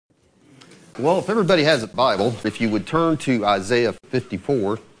Well, if everybody has a Bible, if you would turn to Isaiah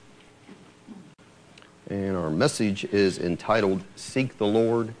 54, and our message is entitled, Seek the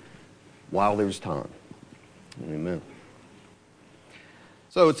Lord While There's Time. Amen.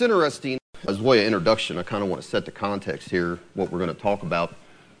 So it's interesting, as a way of introduction, I kind of want to set the context here, what we're going to talk about.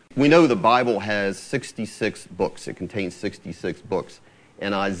 We know the Bible has 66 books. It contains 66 books.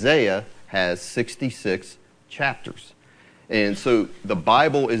 And Isaiah has 66 chapters. And so the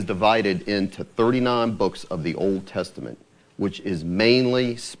Bible is divided into 39 books of the Old Testament, which is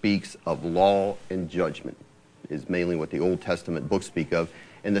mainly speaks of law and judgment, is mainly what the Old Testament books speak of.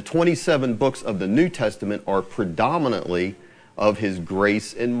 And the 27 books of the New Testament are predominantly of his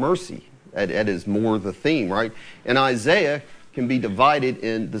grace and mercy. That is more the theme, right? And Isaiah can be divided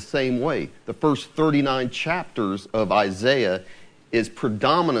in the same way. The first 39 chapters of Isaiah is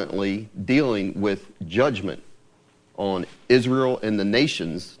predominantly dealing with judgment on Israel and the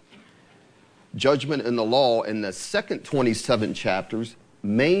nations, judgment and the law, and the second 27 chapters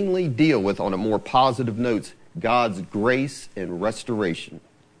mainly deal with, on a more positive note, God's grace and restoration.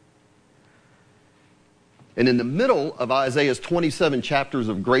 And in the middle of Isaiah's 27 chapters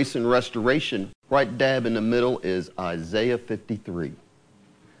of grace and restoration, right dab in the middle is Isaiah 53,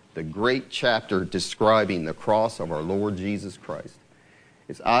 the great chapter describing the cross of our Lord Jesus Christ.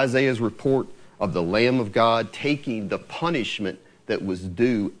 It's Isaiah's report of the Lamb of God taking the punishment that was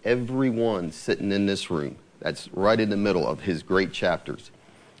due everyone sitting in this room. That's right in the middle of his great chapters.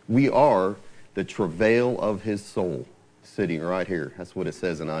 We are the travail of his soul, sitting right here. That's what it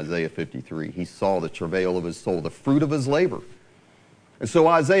says in Isaiah 53. He saw the travail of his soul, the fruit of his labor. And so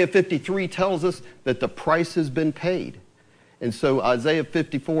Isaiah 53 tells us that the price has been paid. And so Isaiah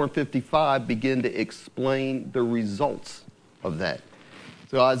 54 and 55 begin to explain the results of that.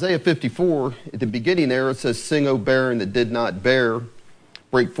 So Isaiah 54, at the beginning there, it says, Sing, O barren that did not bear,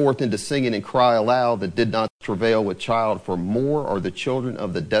 break forth into singing and cry aloud that did not travail with child, for more are the children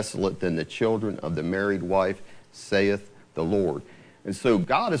of the desolate than the children of the married wife, saith the Lord. And so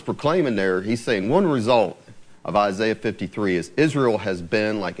God is proclaiming there, he's saying one result of Isaiah 53 is Israel has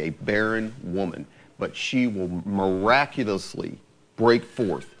been like a barren woman, but she will miraculously break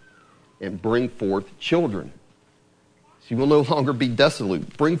forth and bring forth children. She will no longer be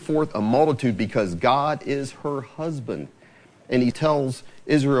desolate. Bring forth a multitude because God is her husband. And he tells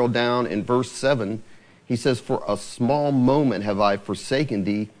Israel down in verse 7, he says, For a small moment have I forsaken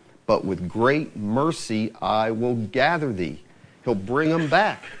thee, but with great mercy I will gather thee. He'll bring them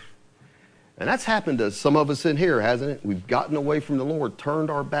back. And that's happened to some of us in here, hasn't it? We've gotten away from the Lord, turned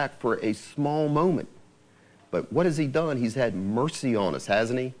our back for a small moment. But what has he done? He's had mercy on us,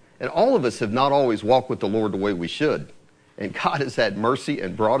 hasn't he? And all of us have not always walked with the Lord the way we should. And God has had mercy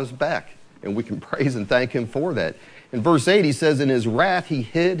and brought us back. And we can praise and thank him for that. In verse 8, he says, In his wrath he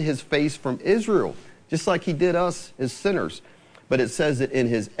hid his face from Israel, just like he did us as sinners. But it says that in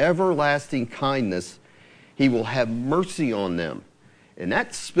his everlasting kindness, he will have mercy on them. And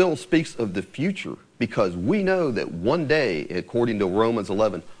that still speaks of the future, because we know that one day, according to Romans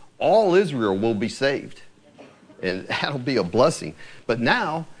 11, all Israel will be saved. And that'll be a blessing. But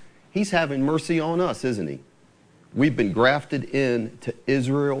now, he's having mercy on us, isn't he? We've been grafted into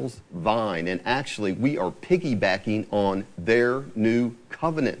Israel's vine, and actually we are piggybacking on their new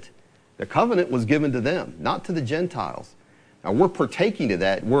covenant. The covenant was given to them, not to the Gentiles. Now we're partaking of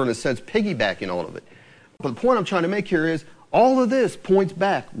that. We're in a sense piggybacking all of it. But the point I'm trying to make here is all of this points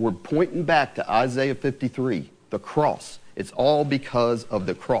back. We're pointing back to Isaiah 53, the cross. It's all because of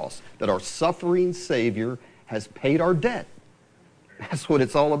the cross, that our suffering Savior has paid our debt. That's what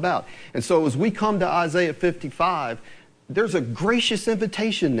it's all about. And so as we come to Isaiah 55, there's a gracious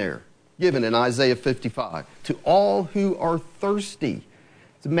invitation there given in Isaiah 55 to all who are thirsty.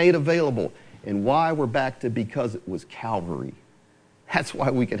 It's made available. And why we're back to because it was Calvary. That's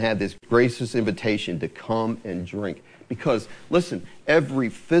why we can have this gracious invitation to come and drink. Because, listen, every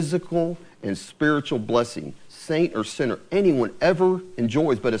physical and spiritual blessing, saint or sinner, anyone ever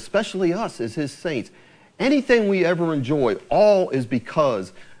enjoys, but especially us as his saints, anything we ever enjoy, all is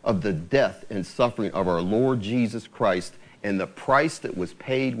because of the death and suffering of our Lord Jesus Christ and the price that was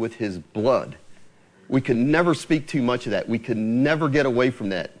paid with his blood. We can never speak too much of that. We can never get away from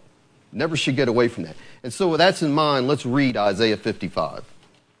that. Never should get away from that. And so with that in mind, let's read Isaiah 55.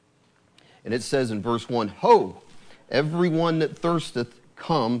 And it says in verse 1, Ho, everyone that thirsteth,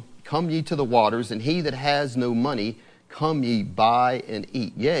 come ye to the waters, and he that has no money, come ye buy and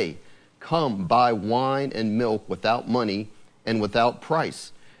eat. Yea, come buy wine and milk without money and without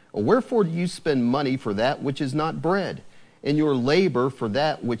price. Wherefore do you spend money for that which is not bread, and your labor for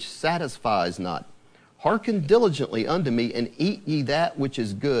that which satisfies not? Hearken diligently unto me, and eat ye that which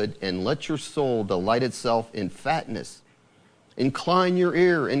is good, and let your soul delight itself in fatness. Incline your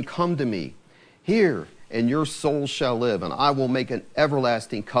ear and come to me. Hear, and your soul shall live, and I will make an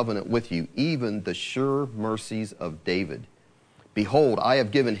everlasting covenant with you, even the sure mercies of David. Behold, I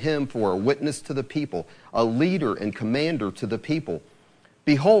have given him for a witness to the people, a leader and commander to the people.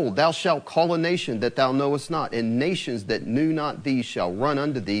 Behold, thou shalt call a nation that thou knowest not, and nations that knew not thee shall run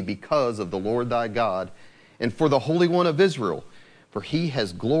unto thee because of the Lord thy God, and for the Holy One of Israel, for he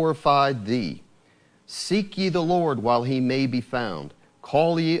has glorified thee. Seek ye the Lord while he may be found.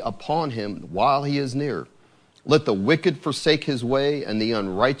 Call ye upon him while he is near. Let the wicked forsake his way, and the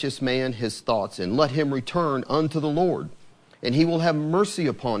unrighteous man his thoughts, and let him return unto the Lord. And he will have mercy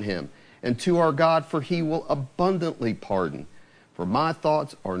upon him, and to our God, for he will abundantly pardon. For my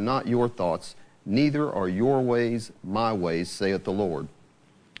thoughts are not your thoughts, neither are your ways my ways, saith the Lord.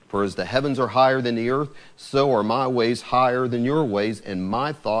 For as the heavens are higher than the earth, so are my ways higher than your ways, and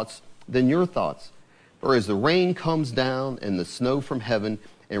my thoughts than your thoughts. For as the rain comes down and the snow from heaven,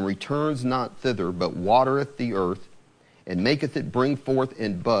 and returns not thither, but watereth the earth, and maketh it bring forth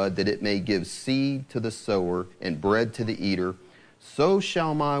in bud, that it may give seed to the sower, and bread to the eater, so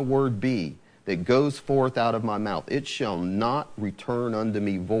shall my word be that goes forth out of my mouth. It shall not return unto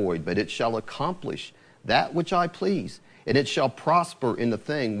me void, but it shall accomplish that which I please, and it shall prosper in the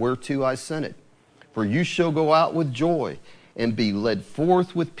thing whereto I sent it. For you shall go out with joy, and be led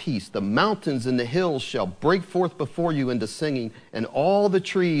forth with peace. The mountains and the hills shall break forth before you into singing, and all the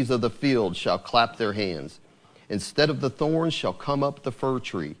trees of the field shall clap their hands. Instead of the thorns shall come up the fir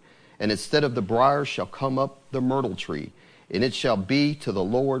tree, and instead of the briar shall come up the myrtle tree. And it shall be to the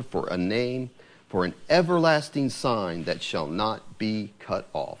Lord for a name, for an everlasting sign that shall not be cut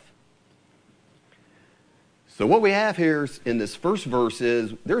off. So what we have here in this first verse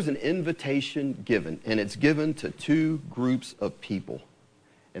is there's an invitation given, and it's given to two groups of people.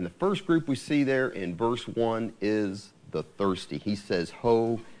 And the first group we see there in verse 1 is the thirsty. He says,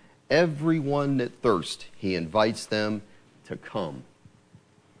 Ho, everyone that thirsts, he invites them to come.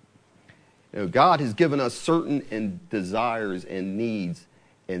 You know, God has given us certain desires and needs,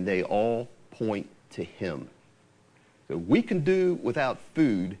 and they all point to him. So we can do without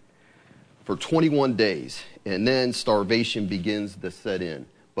food for 21 days, and then starvation begins to set in.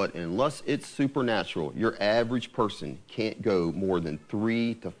 But unless it's supernatural, your average person can't go more than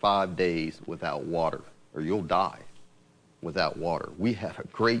 3 to 5 days without water, or you'll die without water. We have a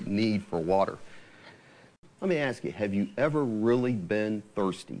great need for water. Let me ask you, have you ever really been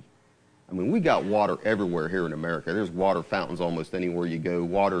thirsty? I mean, we got water everywhere here in America. There's water fountains almost anywhere you go.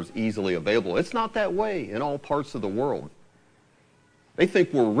 Water's easily available. It's not that way in all parts of the world. They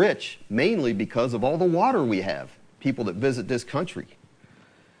think we're rich mainly because of all the water we have, people that visit this country.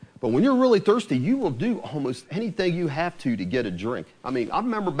 But when you're really thirsty, you will do almost anything you have to get a drink. I mean, I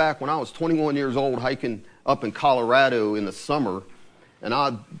remember back when I was 21 years old hiking up in Colorado in the summer, and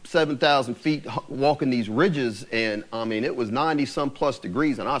I 7,000 feet walking these ridges, and I mean, it was 90-some plus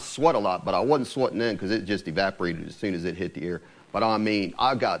degrees, and I sweat a lot, but I wasn't sweating then because it just evaporated as soon as it hit the air. But I mean,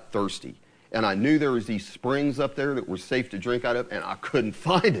 I got thirsty, and I knew there was these springs up there that were safe to drink out of, and I couldn't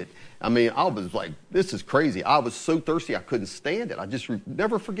find it. I mean, I was like, this is crazy. I was so thirsty, I couldn't stand it. I just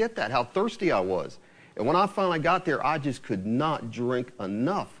never forget that, how thirsty I was. And when I finally got there, I just could not drink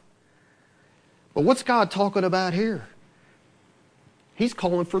enough. But what's God talking about here? He's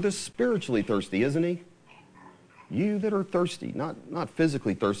calling for the spiritually thirsty, isn't he? You that are thirsty, not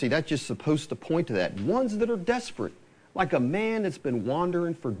physically thirsty. That's just supposed to point to that. Ones that are desperate, like a man that's been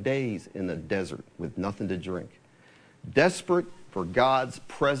wandering for days in the desert with nothing to drink. Desperate for God's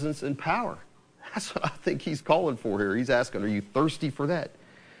presence and power. That's what I think he's calling for here. He's asking, are you thirsty for that?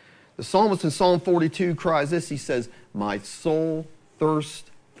 The psalmist in Psalm 42 cries this. He says, my soul thirsts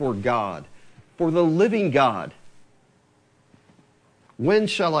for God, for the living God. When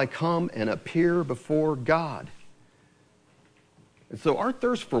shall I come and appear before God? And so our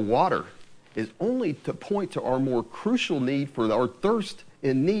thirst for water is only to point to our more crucial need for our thirst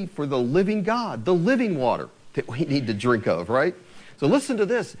and need for the living God, the living water that we need to drink of, right? So listen to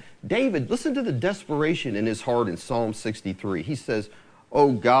this. David, listen to the desperation in his heart in Psalm 63. He says,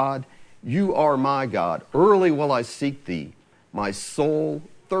 O God, you are my God. Early will I seek thee. My soul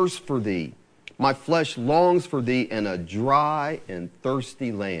thirsts for thee. My flesh longs for thee in a dry and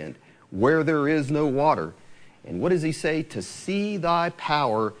thirsty land where there is no water. And what does he say? To see thy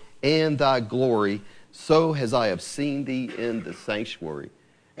power and thy glory, so as I have seen thee in the sanctuary.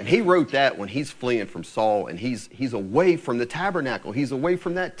 And he wrote that when he's fleeing from Saul, and he's away from the tabernacle. He's away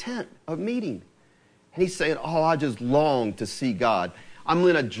from that tent of meeting. And he's saying, oh, I just long to see God. I'm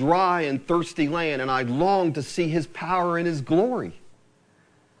in a dry and thirsty land, and I long to see his power and his glory.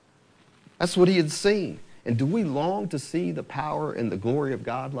 That's what he had seen. And do we long to see the power and the glory of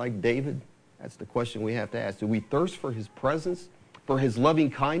God like David? That's the question we have to ask. Do we thirst for his presence, for his loving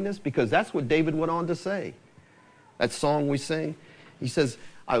kindness? Because that's what David went on to say. That song we sing, he says,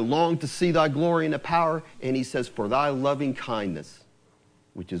 I long to see thy glory and the power. And he says, for thy loving kindness,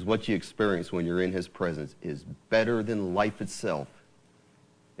 which is what you experience when you're in his presence, is better than life itself.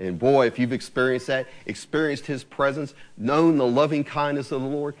 And boy, if you've experienced that, experienced his presence, known the loving kindness of the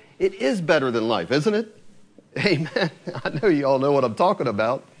Lord, it is better than life, isn't it? Amen. I know you all know what I'm talking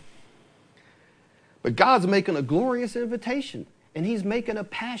about. But God's making a glorious invitation, and he's making a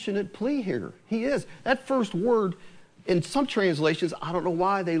passionate plea here. He is. That first word, in some translations, I don't know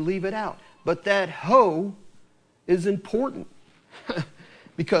why they leave it out, but that ho is important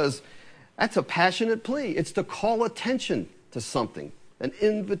because that's a passionate plea. It's to call attention to something, an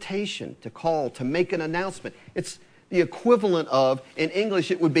invitation to call, to make an announcement. It's the equivalent of, in English,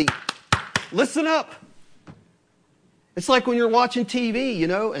 it would be, listen up. It's like when you're watching TV, you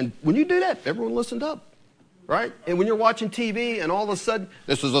know, and when you do that, everyone listened up, right? And when you're watching TV and all of a sudden,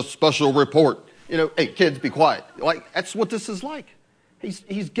 this is a special report. You know, hey, kids, be quiet. Like, that's what this is like.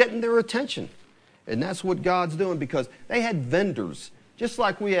 He's getting their attention. And that's what God's doing, because they had vendors, just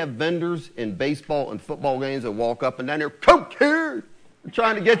like we have vendors in baseball and football games that walk up and down there, Coke here, they're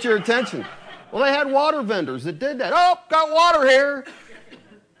trying to get your attention. Well, they had water vendors that did that. Oh, got water here.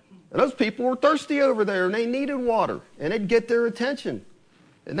 And those people were thirsty over there, and they needed water, and it'd get their attention.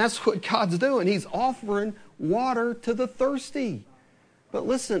 And that's what God's doing. He's offering water to the thirsty. But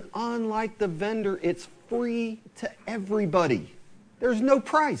listen, unlike the vendor, it's free to everybody. There's no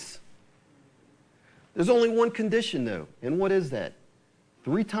price. There's only one condition, though. And what is that?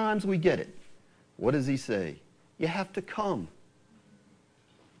 3 times we get it. What does he say? You have to come.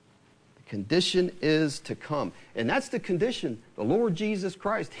 Condition is to come. And that's the condition. The Lord Jesus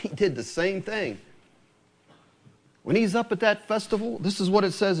Christ, he did the same thing. When he's up at that festival, this is what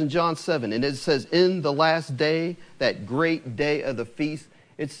it says in John 7. And it says, in the last day, that great day of the feast,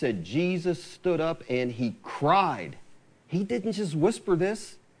 it said Jesus stood up and he cried. He didn't just whisper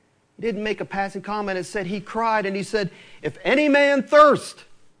this. He didn't make a passing comment. It said he cried and he said, if any man thirst,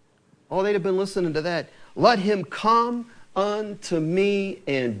 oh, they'd have been listening to that. Let him come unto me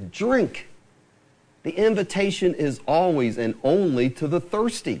and drink. The invitation is always and only to the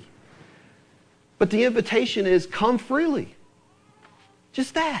thirsty. But the invitation is come freely.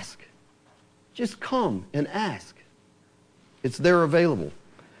 Just ask. Just come and ask. It's there available.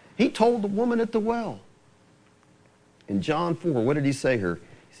 He told the woman at the well. In John 4, what did he say here?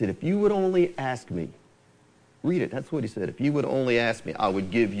 He said, if you would only ask me. Read it. That's what he said. If you would only ask me, I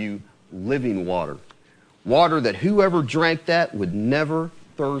would give you living water. Water that whoever drank that would never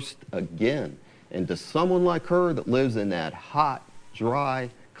thirst again. And to someone like her that lives in that hot, dry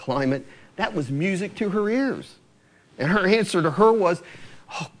climate, that was music to her ears. And her answer to her was,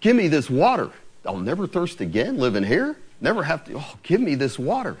 oh, give me this water. I'll never thirst again living here. Never have to, oh, give me this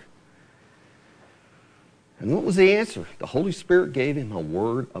water. And what was the answer? The Holy Spirit gave him a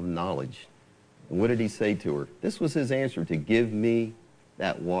word of knowledge. And what did he say to her? This was his answer to give me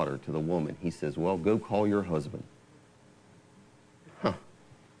that water to the woman. He says, well, go call your husband. But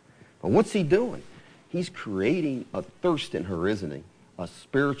what's he doing? He's creating a thirst in her, isn't he? A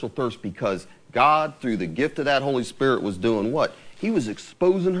spiritual thirst, because God, through the gift of that Holy Spirit, was doing what? He was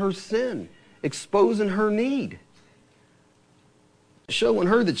exposing her sin, exposing her need, showing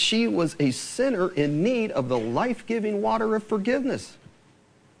her that she was a sinner in need of the life-giving water of forgiveness.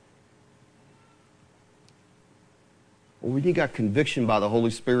 Well, when you got conviction by the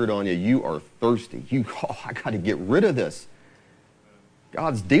Holy Spirit on you, you are thirsty. I got to get rid of this.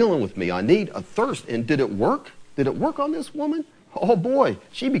 God's dealing with me. I need a thirst. And did it work? Did it work on this woman? Oh boy,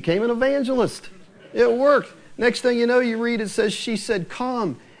 she became an evangelist. It worked. Next thing you know, you read, it says, she said,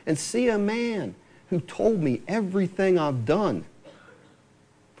 come and see a man who told me everything I've done.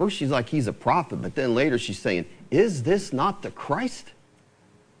 First she's like, he's a prophet, but then later she's saying, is this not the Christ?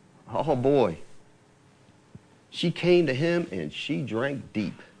 Oh boy. She came to him and she drank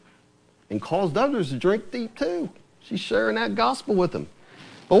deep and caused others to drink deep too. She's sharing that gospel with them.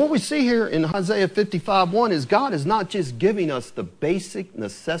 But what we see here in Isaiah 55:1 is God is not just giving us the basic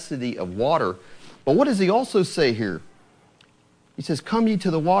necessity of water, but what does he also say here? He says, come ye to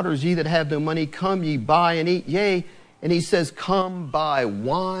the waters, ye that have no money, come ye buy and eat, yea. And he says, come buy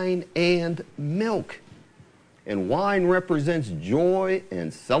wine and milk. And wine represents joy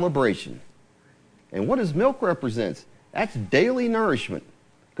and celebration. And what does milk represent? That's daily nourishment.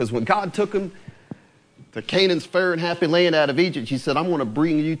 Because when God took him to Canaan's fair and happy land out of Egypt. He said, I'm going to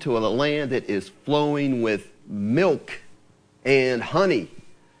bring you to a land that is flowing with milk and honey.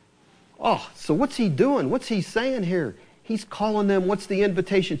 Oh, so what's he doing? What's he saying here? He's calling them, what's the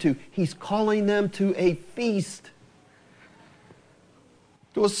invitation to? He's calling them to a feast.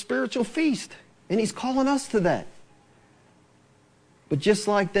 To a spiritual feast. And he's calling us to that. But just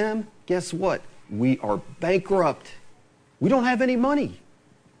like them, guess what? We are bankrupt. We don't have any money.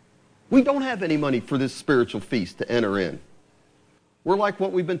 We don't have any money for this spiritual feast to enter in. We're like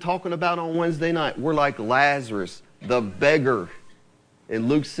what we've been talking about on Wednesday night. We're like Lazarus, the beggar. In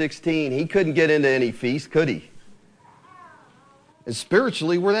Luke 16, he couldn't get into any feast, could he? And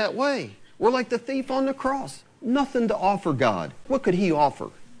spiritually, we're that way. We're like the thief on the cross. Nothing to offer God. What could he offer,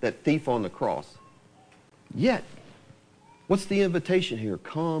 that thief on the cross? Yet, what's the invitation here?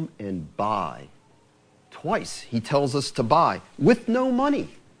 Come and buy. Twice he tells us to buy with no money.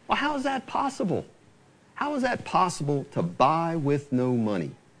 Well, how is that possible? How is that possible to buy with no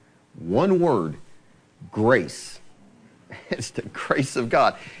money? One word, grace. It's the grace of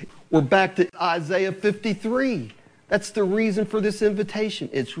God. We're back to Isaiah 53. That's the reason for this invitation.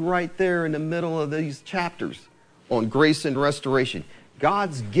 It's right there in the middle of these chapters on grace and restoration.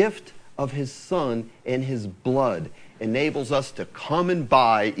 God's gift of his Son and his blood enables us to come and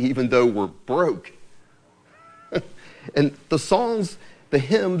buy even though we're broke. And the songs, the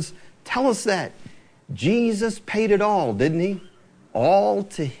hymns tell us that. Jesus paid it all, didn't he? All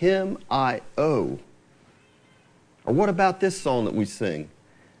to him I owe. Or what about this song that we sing?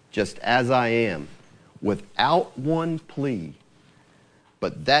 Just as I am, without one plea,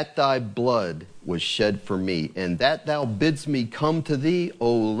 but that thy blood was shed for me, and that thou bidst me come to thee,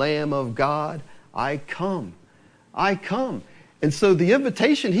 O Lamb of God, I come. I come. And so the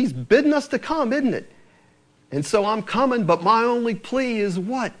invitation, he's bidding us to come, isn't it? And so I'm coming, but my only plea is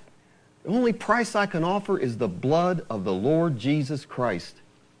what? The only price I can offer is the blood of the Lord Jesus Christ.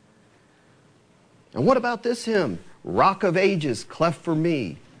 And what about this hymn? Rock of ages, cleft for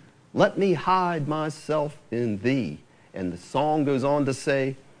me. Let me hide myself in thee. And the song goes on to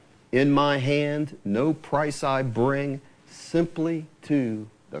say, in my hand no price I bring, simply to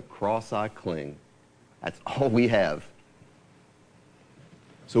the cross I cling. That's all we have.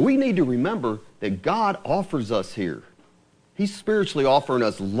 So we need to remember that God offers us here. He's spiritually offering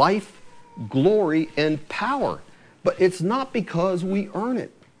us life, glory, and power. But it's not because we earn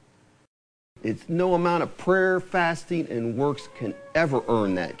it. It's no amount of prayer, fasting, and works can ever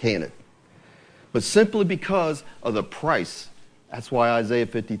earn that, can it? But simply because of the price. That's why Isaiah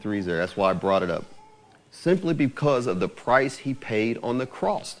 53 is there. That's why I brought it up. Simply because of the price he paid on the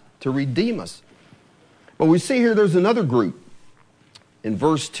cross to redeem us. But we see here there's another group in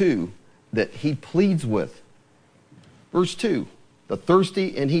verse 2 that he pleads with. Verse 2, the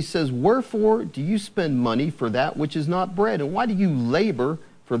thirsty, and he says, wherefore do you spend money for that which is not bread? And why do you labor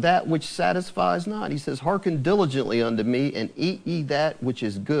for that which satisfies not? He says, hearken diligently unto me, and eat ye that which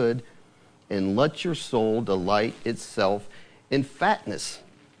is good, and let your soul delight itself in fatness.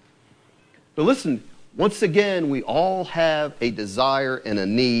 But listen, once again, we all have a desire and a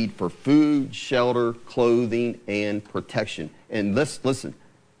need for food, shelter, clothing, and protection. And listen,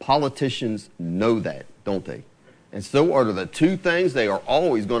 politicians know that, don't they? And so are the two things they are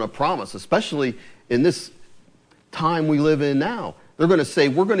always going to promise, especially in this time we live in now. They're going to say,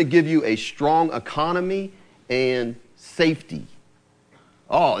 we're going to give you a strong economy and safety.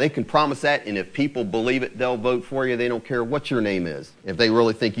 Oh, they can promise that, and if people believe it, they'll vote for you. They don't care what your name is, if they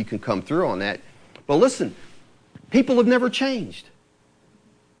really think you can come through on that. But listen, people have never changed.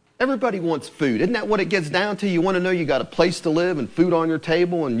 Everybody wants food. Isn't that what it gets down to? You want to know you got a place to live and food on your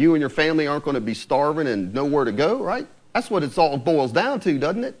table, and you and your family aren't going to be starving and nowhere to go, right? That's what it all boils down to,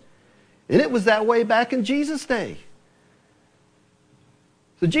 doesn't it? And it was that way back in Jesus' day.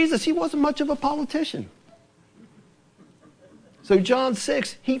 So Jesus, he wasn't much of a politician. So John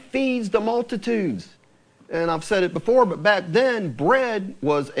 6, he feeds the multitudes. And I've said it before, but back then, bread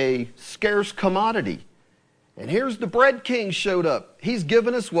was a scarce commodity. And here's the bread king showed up. He's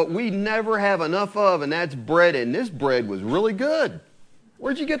given us what we never have enough of, and that's bread. And this bread was really good.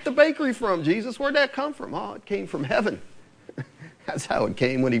 Where'd you get the bakery from, Jesus? Where'd that come from? Oh, it came from heaven. That's how it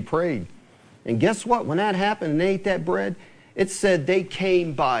came when he prayed. And guess what? When that happened and they ate that bread, it said they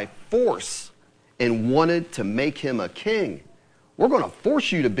came by force and wanted to make him a king. We're going to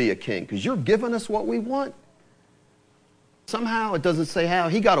force you to be a king because you're giving us what we want. Somehow, it doesn't say how,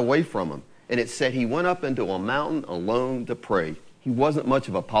 he got away from them. And it said he went up into a mountain alone to pray. He wasn't much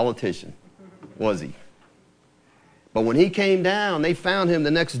of a politician, was he? But when he came down, they found him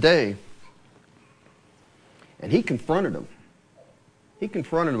the next day. And he confronted them. he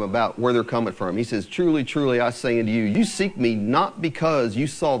confronted them about where they're coming from. He says, truly, truly, I say unto you, you seek me not because you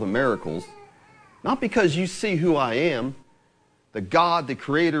saw the miracles, not because you see who I am, the God, the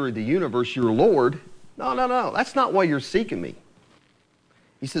creator of the universe, your Lord. No. That's not why you're seeking me.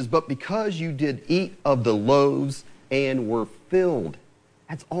 He says, but because you did eat of the loaves and were filled.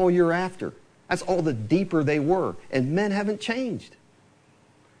 That's all you're after. That's all the deeper they were. And men haven't changed.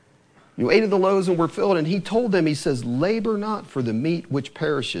 You ate of the loaves and were filled. And he told them, he says, labor not for the meat which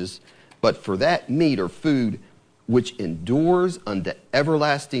perishes, but for that meat or food which endures unto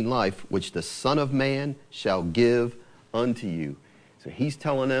everlasting life, which the Son of Man shall give unto you. So he's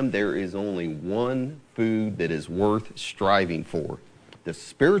telling them there is only one food that is worth striving for. The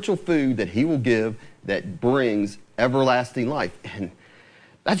spiritual food that he will give that brings everlasting life. And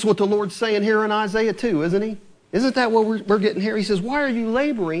that's what the Lord's saying here in Isaiah 2, isn't he? Isn't that what we're getting here? He says, why are you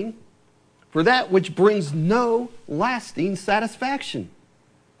laboring for that which brings no lasting satisfaction?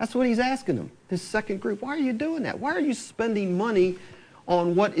 That's what he's asking them, this second group. Why are you doing that? Why are you spending money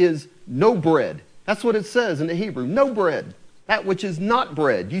on what is no bread? That's what it says in the Hebrew, no bread. That which is not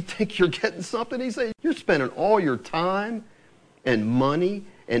bread. You think you're getting something? He says, you're spending all your time and money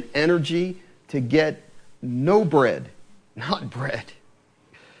and energy to get no bread, not bread.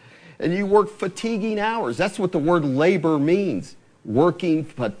 And you work fatiguing hours. That's what the word labor means, working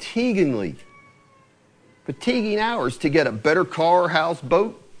fatiguingly. Fatiguing hours to get a better car, house,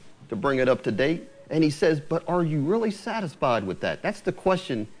 boat, to bring it up to date. And he says, but are you really satisfied with that? That's the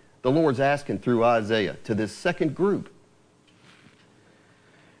question the Lord's asking through Isaiah to this second group.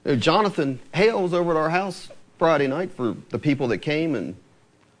 You know, Jonathan Hale was over at our house Friday night for the people that came, and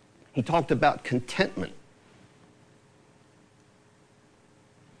he talked about contentment.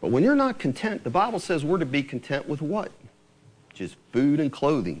 But when you're not content, the Bible says we're to be content with what? Just food and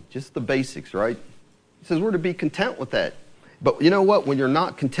clothing, just the basics, right? It says we're to be content with that. But you know what? When you're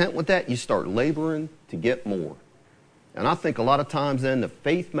not content with that, you start laboring to get more. And I think a lot of times then the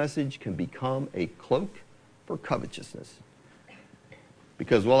faith message can become a cloak for covetousness.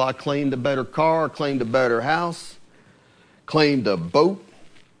 Because, well, I claimed a better car, claimed a better house, claimed a boat,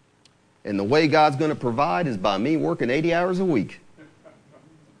 and the way God's going to provide is by me working 80 hours a week.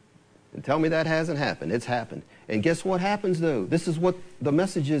 And tell me that hasn't happened. It's happened. And guess what happens, though? This is what the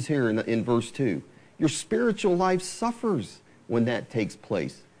message is here in verse 2. Your spiritual life suffers when that takes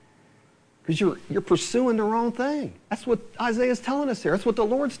place. Because you're pursuing the wrong thing. That's what Isaiah's telling us here. That's what the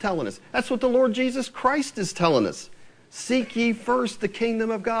Lord's telling us. That's what the Lord Jesus Christ is telling us. Seek ye first the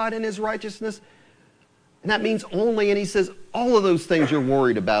kingdom of God and his righteousness. And that means only, and he says, all of those things you're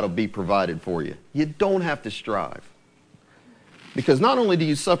worried about will be provided for you. You don't have to strive. Because not only do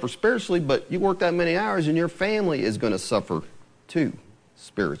you suffer spiritually, but you work that many hours and your family is going to suffer too,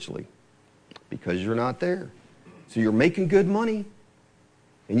 spiritually. Because you're not there. So you're making good money.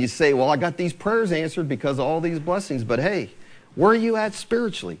 And you say, well, I got these prayers answered because of all these blessings. But hey, where are you at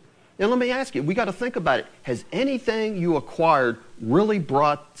spiritually? Now let me ask you, we got to think about it. Has anything you acquired really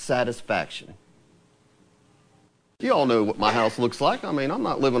brought satisfaction? You all know what my house looks like. I mean, I'm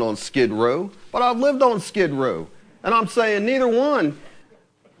not living on Skid Row, but I've lived on Skid Row. And I'm saying neither one,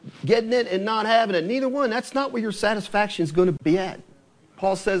 getting it and not having it, neither one, that's not where your satisfaction is going to be at.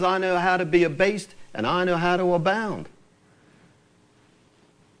 Paul says, I know how to be abased and I know how to abound.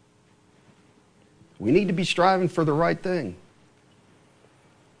 We need to be striving for the right thing.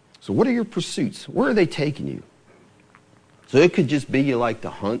 So what are your pursuits? Where are they taking you? So it could just be you like to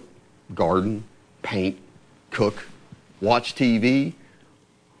hunt, garden, paint, cook, watch TV,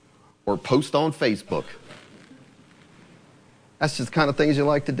 or post on Facebook. That's just the kind of things you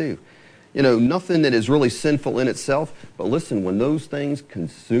like to do. You know, nothing that is really sinful in itself, but listen, when those things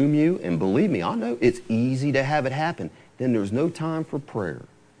consume you, and believe me, I know it's easy to have it happen, then there's no time for prayer,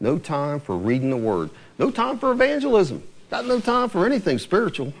 no time for reading the Word, no time for evangelism, got no time for anything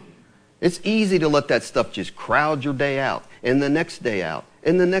spiritual. It's easy to let that stuff just crowd your day out, and the next day out,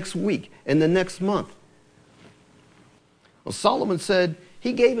 and the next week, and the next month. Well, Solomon said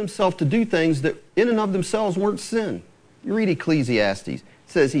he gave himself to do things that in and of themselves weren't sin. You read Ecclesiastes. It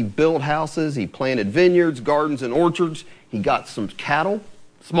says he built houses, he planted vineyards, gardens, and orchards. He got some cattle,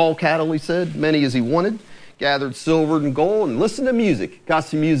 small cattle, he said, many as he wanted. Gathered silver and gold and listened to music. Got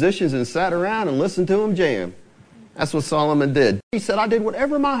some musicians and sat around and listened to them jam. That's what Solomon did. He said, I did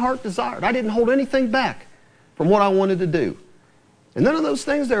whatever my heart desired. I didn't hold anything back from what I wanted to do. And none of those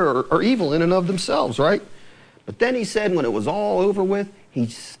things there are evil in and of themselves, right? But then he said when it was all over with, he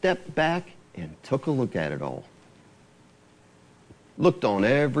stepped back and took a look at it all. Looked on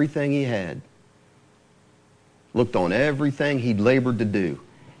everything he had. Looked on everything he'd labored to do.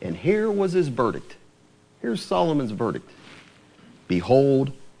 And here was his verdict. Here's Solomon's verdict.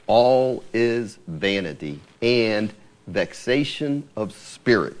 Behold, all is vanity and vexation of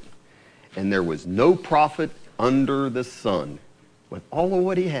spirit. And there was no profit under the sun with all of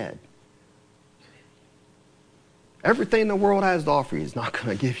what he had. Everything the world has to offer you is not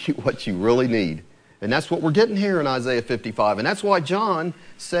going to give you what you really need. And that's what we're getting here in Isaiah 55. And that's why John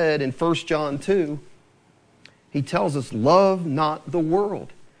said in 1 John 2, he tells us, love not the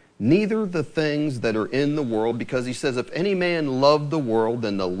world, neither the things that are in the world, because he says, if any man love the world,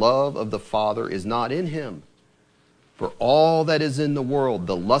 then the love of the Father is not in him. For all that is in the world,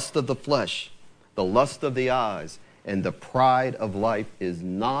 the lust of the flesh, the lust of the eyes, and the pride of life is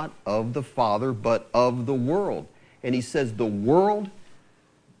not of the Father, but of the world. And he says the world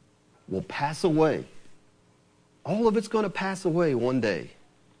will pass away. All of it's going to pass away one day.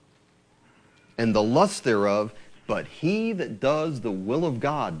 And the lust thereof, but he that does the will of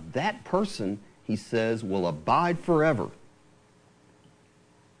God, that person, he says, will abide forever.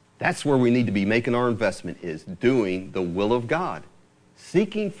 That's where we need to be making our investment, is doing the will of God.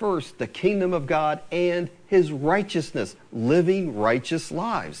 Seeking first the kingdom of God and his righteousness, living righteous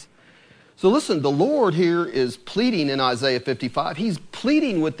lives. So listen, the Lord here is pleading in Isaiah 55. He's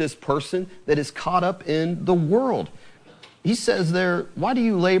pleading with this person that is caught up in the world. He says there, why do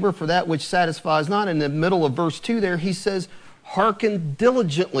you labor for that which satisfies not? In the middle of verse 2 there, he says, hearken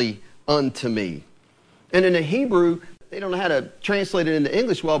diligently unto me. And in the Hebrew, they don't know how to translate it into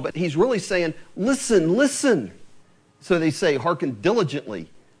English well, but he's really saying, listen, listen. So they say, hearken diligently,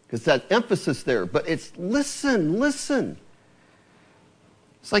 because that emphasis there. But it's listen, listen.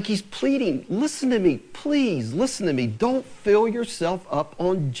 It's like he's pleading, listen to me, please listen to me. Don't fill yourself up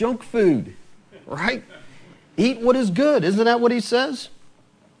on junk food, right? Eat what is good. Isn't that what he says?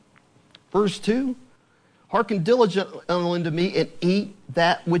 Verse 2, hearken diligently unto me and eat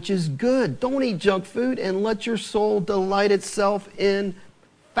that which is good. Don't eat junk food, and let your soul delight itself in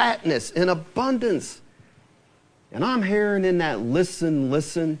fatness, in abundance. And I'm hearing in that listen,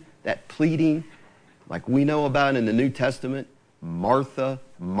 listen, that pleading, like we know about in the New Testament, Martha,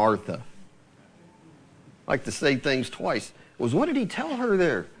 Martha. I like to say things twice. What did he tell her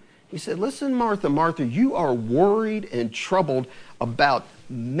there? He said, listen, Martha, Martha, you are worried and troubled about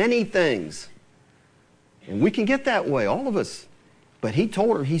many things. And we can get that way, all of us. But he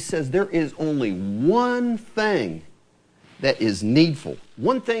told her, he says, there is only one thing that is needful,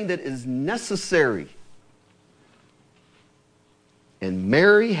 one thing that is necessary. And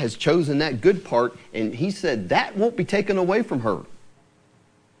Mary has chosen that good part, and he said that won't be taken away from her.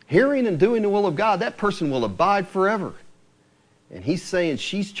 Hearing and doing the will of God, that person will abide forever. And he's saying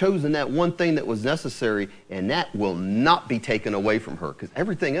she's chosen that one thing that was necessary, and that will not be taken away from her, because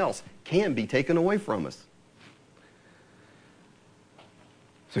everything else can be taken away from us.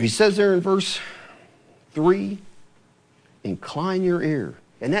 So he says there in verse 3, incline your ear.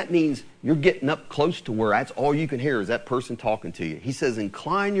 And that means you're getting up close to where that's all you can hear is that person talking to you. He says,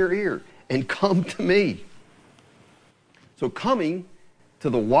 incline your ear and come to me. So coming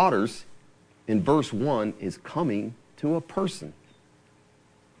to the waters in verse 1 is coming to a person.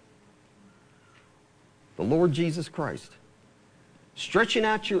 The Lord Jesus Christ. Stretching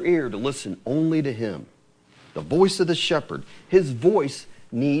out your ear to listen only to him. The voice of the shepherd. His voice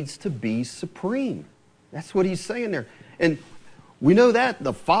needs to be supreme. That's what he's saying there. And we know that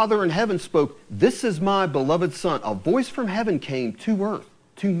the Father in heaven spoke, this is my beloved Son. A voice from heaven came to earth,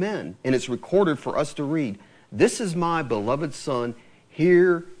 to men, and it's recorded for us to read. This is my beloved Son,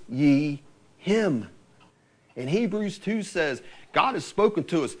 hear ye him. And Hebrews 2 says, God has spoken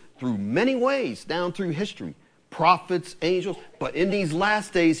to us through many ways down through history. Prophets, angels, but in these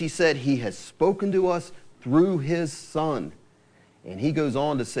last days, he said, he has spoken to us through his Son. And he goes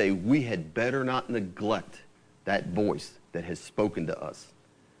on to say, we had better not neglect that voice that has spoken to us.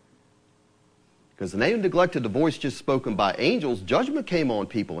 Because when they neglected the voice just spoken by angels, judgment came on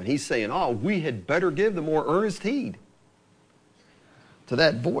people. And he's saying, oh, we had better give the more earnest heed to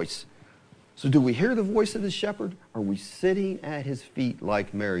that voice. So do we hear the voice of the shepherd? Are we sitting at his feet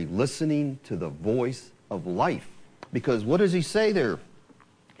like Mary, listening to the voice of life? Because what does he say there?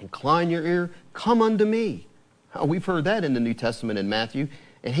 Incline your ear, come unto me. Oh, we've heard that in the New Testament in Matthew.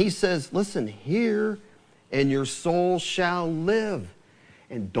 And he says, listen, hear and your soul shall live.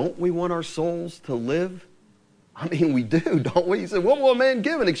 And don't we want our souls to live? I mean, we do, don't we? He said, what will a man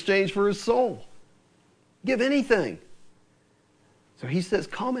give in exchange for his soul? Give anything. So he says,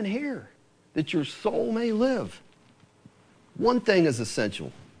 come and hear, that your soul may live. One thing is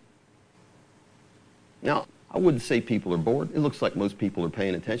essential. Now, I wouldn't say people are bored. It looks like most people are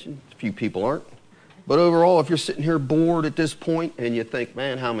paying attention. A few people aren't. But overall, if you're sitting here bored at this point and you think,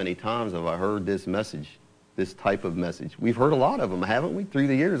 man, how many times have I heard this message? this type of message. We've heard a lot of them, haven't we? Through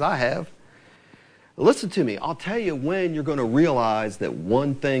the years, I have. Listen to me. I'll tell you when you're going to realize that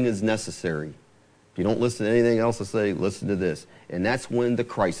one thing is necessary. If you don't listen to anything else I say, listen to this. And that's when the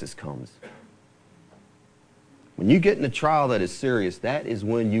crisis comes. When you get in a trial that is serious, that is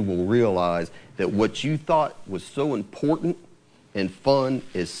when you will realize that what you thought was so important and fun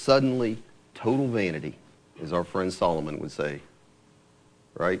is suddenly total vanity, as our friend Solomon would say.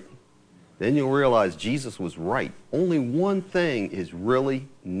 Right? Then you'll realize Jesus was right. Only one thing is really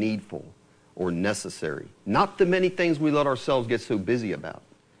needful or necessary, not the many things we let ourselves get so busy about.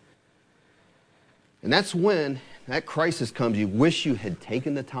 And that's when that crisis comes. You wish you had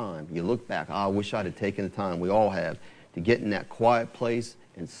taken the time. You look back, I wish I'd have taken the time, we all have, to get in that quiet place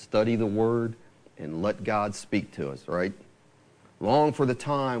and study the Word and let God speak to us, right? Long for the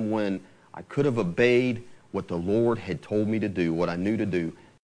time when I could have obeyed what the Lord had told me to do, what I knew to do,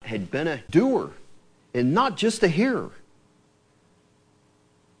 had been a doer and not just a hearer.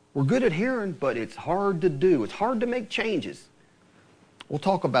 We're good at hearing, but it's hard to do. It's hard to make changes. We'll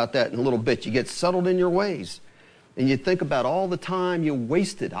talk about that in a little bit. You get settled in your ways, and you think about all the time you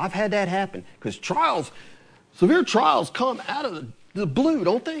wasted. I've had that happen, because severe trials come out of the blue,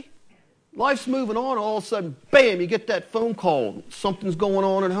 don't they? Life's moving on, all of a sudden, bam, you get that phone call. Something's going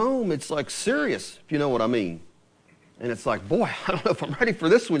on at home. It's like serious, if you know what I mean. And it's like, boy, I don't know if I'm ready for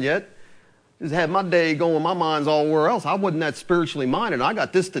this one yet. Just had my day going, my mind's all where else. I wasn't that spiritually minded. I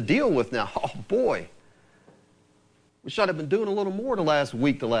got this to deal with now. Oh, boy. Wish I'd have been doing a little more the last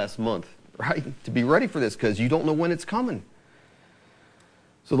week, the last month, right? To be ready for this, because you don't know when it's coming.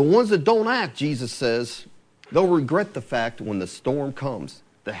 So the ones that don't act, Jesus says, they'll regret the fact when the storm comes.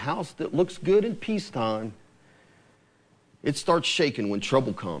 The house that looks good in peacetime, it starts shaking when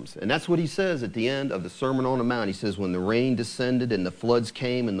trouble comes. And that's what he says at the end of the Sermon on the Mount. He says, when the rain descended and the floods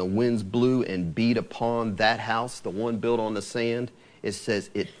came and the winds blew and beat upon that house, the one built on the sand, it says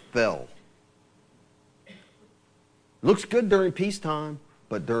it fell. Looks good during peacetime,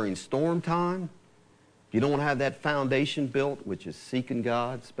 but during storm time, if you don't have that foundation built, which is seeking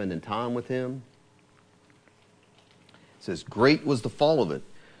God, spending time with Him, it says great was the fall of it.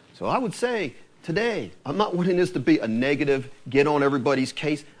 So I would say, today, I'm not wanting this to be a negative, get on everybody's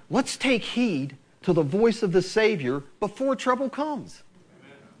case. Let's take heed to the voice of the Savior before trouble comes.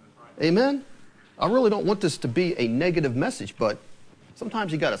 Amen? I really don't want this to be a negative message, but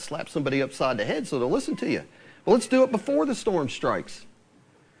sometimes you got to slap somebody upside the head so they'll listen to you. Well, let's do it before the storm strikes.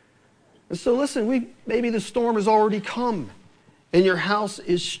 And so listen, maybe the storm has already come and your house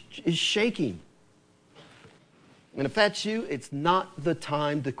is shaking. And if that's you, it's not the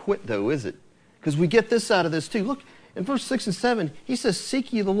time to quit though, is it? Because we get this out of this too. Look, in verse 6 and 7, he says,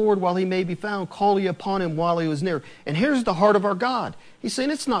 seek ye the Lord while he may be found, call ye upon him while he was near. And here's the heart of our God. He's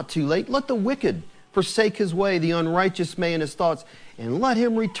saying it's not too late. Let the wicked forsake his way, the unrighteous man his thoughts, and let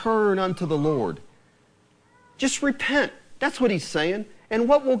him return unto the Lord. Just repent. That's what he's saying. And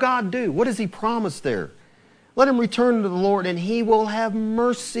what will God do? What does he promise there? Let him return to the Lord, and he will have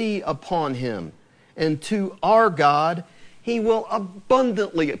mercy upon him. And to our God, he will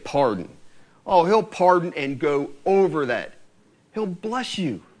abundantly pardon. Oh, he'll pardon and go over that. He'll bless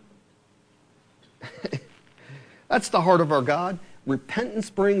you. That's the heart of our God.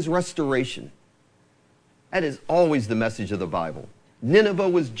 Repentance brings restoration. That is always the message of the Bible. Nineveh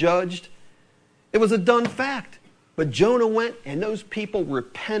was judged. It was a done fact. But Jonah went and those people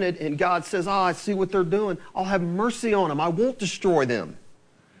repented, and God says, I see what they're doing. I'll have mercy on them. I won't destroy them.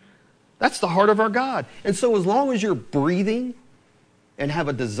 That's the heart of our God. And so as long as you're breathing and have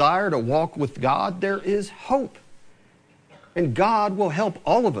a desire to walk with God, there is hope. And God will help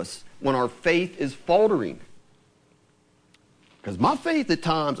all of us when our faith is faltering. Because my faith at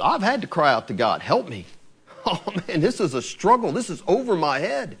times, I've had to cry out to God, help me. Oh man, this is a struggle. This is over my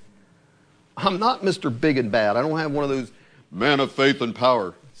head. I'm not Mr. Big and Bad. I don't have one of those man of faith and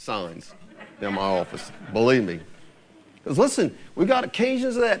power signs in my office. Believe me. Because listen, we've got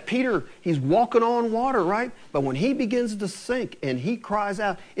occasions of that. Peter, he's walking on water, right? But when he begins to sink and he cries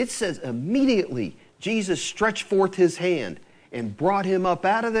out, it says immediately Jesus stretched forth his hand and brought him up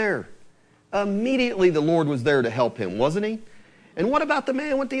out of there. Immediately the Lord was there to help him, wasn't he? And what about the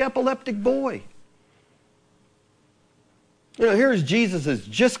man with the epileptic boy? You know, here's Jesus has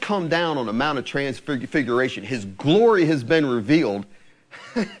just come down on the Mount of Transfiguration. His glory has been revealed.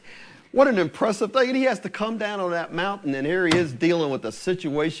 What an impressive thing. And he has to come down on that mountain, and here he is dealing with a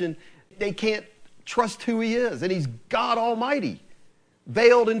situation. They can't trust who he is, and he's God Almighty,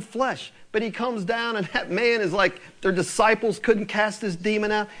 veiled in flesh. But he comes down, and that man is like, their disciples couldn't cast this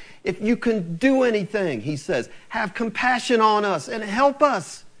demon out. If you can do anything, he says, have compassion on us and help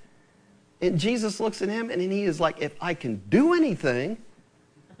us. And Jesus looks at him and he is like, if I can do anything,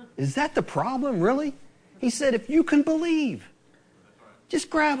 is that the problem, really? He said, if you can believe, just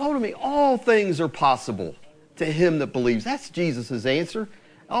grab hold of me. All things are possible to him that believes. That's Jesus' answer.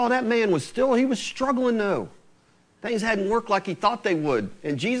 Oh, that man he was struggling though. Things hadn't worked like he thought they would.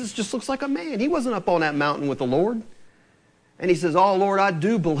 And Jesus just looks like a man. He wasn't up on that mountain with the Lord. And he says, oh, Lord, I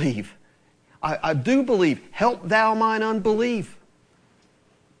do believe. I do believe. Help thou mine unbelief.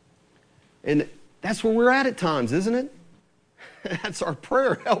 And that's where we're at times, isn't it? That's our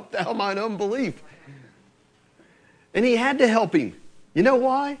prayer. Help thou mine unbelief. And he had to help him. You know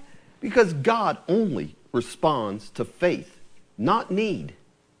why? Because God only responds to faith, not need.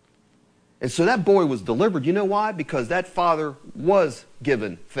 And so that boy was delivered. You know why? Because that father was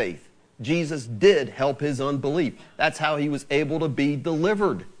given faith. Jesus did help his unbelief. That's how he was able to be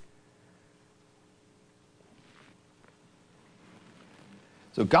delivered.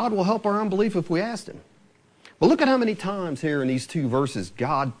 So God will help our unbelief if we ask him. But look at how many times here in these two verses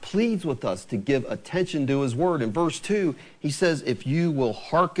God pleads with us to give attention to his word. In verse 2, he says, if you will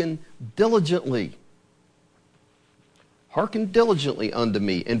hearken diligently. Hearken diligently unto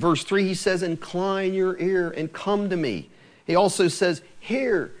me. In verse 3, he says, incline your ear and come to me. He also says,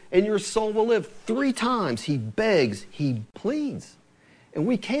 hear, and your soul will live. 3 times he begs, he pleads. And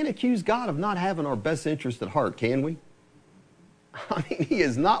we can't accuse God of not having our best interest at heart, can we? I mean, he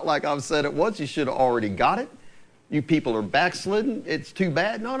is not like I've said it once. You should have already got it. You people are backslidden. It's too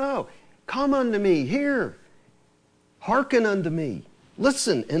bad. No. Come unto me. Hear. Hearken unto me.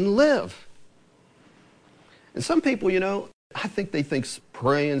 Listen and live. And some people, I think they think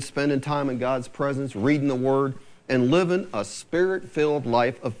praying, spending time in God's presence, reading the Word, and living a Spirit-filled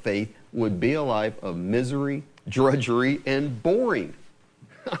life of faith would be a life of misery, drudgery, and boring.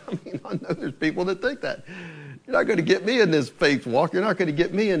 I mean, I know there's people that think that. You're not going to get me in this faith walk. You're not going to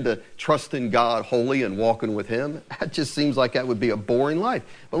get me into trusting God wholly and walking with him. That just seems like that would be a boring life.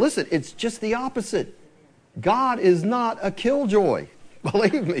 But listen, it's just the opposite. God is not a killjoy.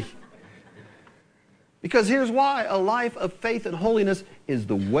 Believe me. Because here's why. A life of faith and holiness is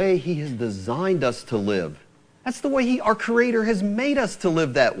the way he has designed us to live. That's the way our Creator has made us to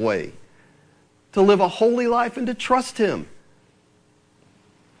live that way. To live a holy life and to trust him.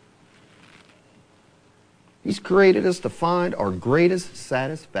 He's created us to find our greatest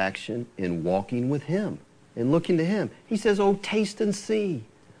satisfaction in walking with him and looking to him. He says, oh, taste and see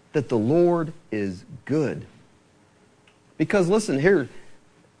that the Lord is good. Because listen, here,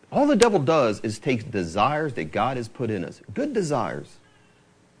 all the devil does is take desires that God has put in us. Good desires.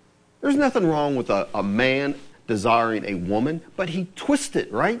 There's nothing wrong with a man desiring a woman, but he twists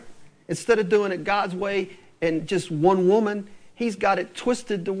it, right? Instead of doing it God's way and just one woman, he's got it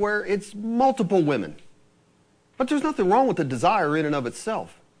twisted to where it's multiple women. But there's nothing wrong with the desire in and of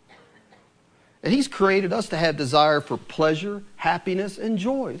itself. And he's created us to have desire for pleasure, happiness, and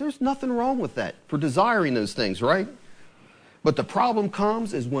joy. There's nothing wrong with that, for desiring those things, right? But the problem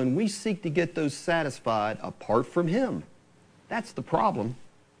comes is when we seek to get those satisfied apart from him. That's the problem.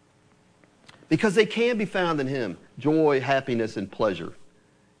 Because they can be found in him, joy, happiness, and pleasure.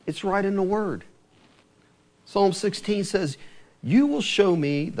 It's right in the Word. Psalm 16 says, you will show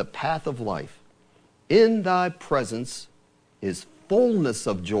me the path of life. In thy presence is fullness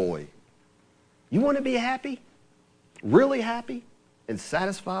of joy. You want to be happy? Really happy and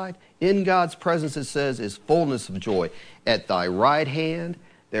satisfied? In God's presence, it says, is fullness of joy. At thy right hand,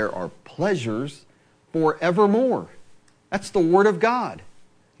 there are pleasures forevermore. That's the Word of God.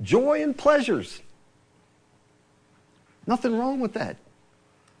 Joy and pleasures. Nothing wrong with that.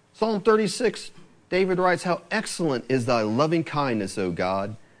 Psalm 36, David writes, how excellent is thy loving kindness, O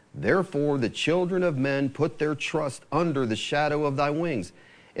God. Therefore the children of men put their trust under the shadow of thy wings,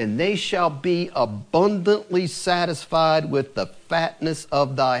 and they shall be abundantly satisfied with the fatness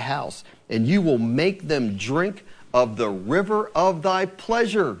of thy house, and you will make them drink of the river of thy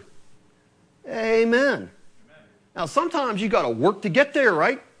pleasure. Amen. Now sometimes you got to work to get there,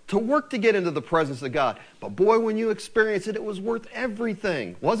 right? To work to get into the presence of God. But boy, when you experience it, it was worth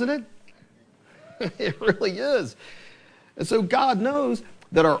everything, wasn't it? It really is. And so God knows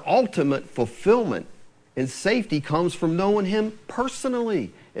that our ultimate fulfillment and safety comes from knowing him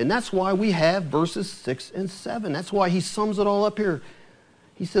personally. And that's why we have verses 6 and 7. That's why he sums it all up here.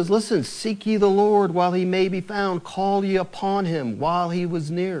 He says, listen, seek ye the Lord while he may be found. Call ye upon him while he is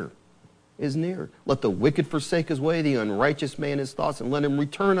near. Let the wicked forsake his way, the unrighteous man his thoughts, and let him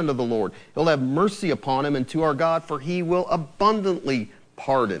return unto the Lord. He'll have mercy upon him and to our God, for he will abundantly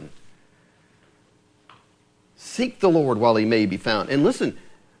pardon. Seek the Lord while he may be found. And listen,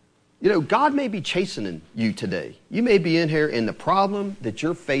 You know, God may be chastening you today. You may be in here and the problem that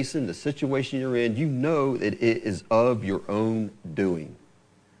you're facing, the situation you're in, you know that it is of your own doing.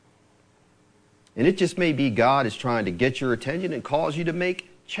 And it just may be God is trying to get your attention and cause you to make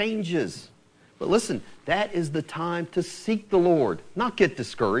changes. But listen, that is the time to seek the Lord, not get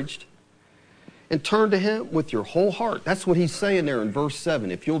discouraged. And turn to Him with your whole heart. That's what He's saying there in verse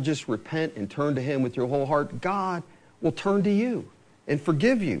 7. If you'll just repent and turn to Him with your whole heart, God will turn to you and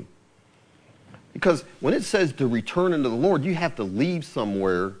forgive you. Because when it says to return unto the Lord, you have to leave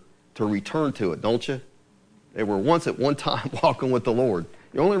somewhere to return to it, don't you? They were once at one time walking with the Lord.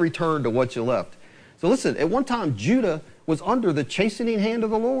 You only return to what you left. So listen, at one time, Judah was under the chastening hand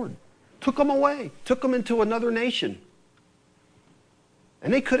of the Lord. Took them away. Took them into another nation.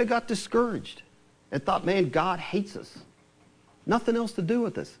 And they could have got discouraged and thought, man, God hates us. Nothing else to do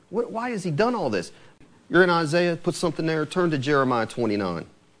with us. Why has He done all this? You're in Isaiah, put something there. Turn to Jeremiah 29.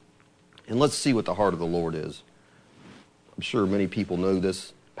 And let's see what the heart of the Lord is. I'm sure many people know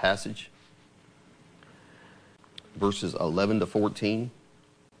this passage. Verses 11 to 14.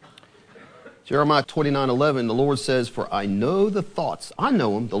 Jeremiah 29:11, the Lord says, for I know the thoughts, I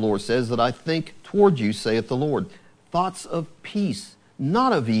know them, the Lord says, that I think toward you, saith the Lord. Thoughts of peace,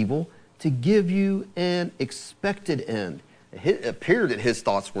 not of evil, to give you an expected end. It appeared that His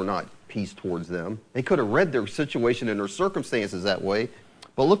thoughts were not peace towards them. They could have read their situation and their circumstances that way.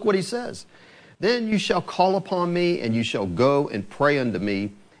 But look what He says. Then you shall call upon me, and you shall go and pray unto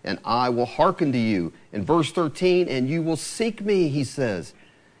me, and I will hearken to you. In verse 13, and you will seek me, He says,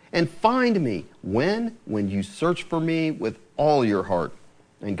 and find me. When? When you search for me with all your heart.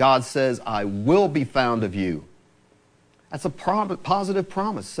 And God says, I will be found of you. That's a positive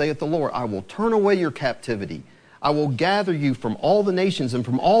promise, saith the Lord. I will turn away your captivity. I will gather you from all the nations and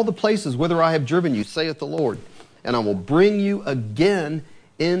from all the places whither I have driven you, saith the Lord. And I will bring you again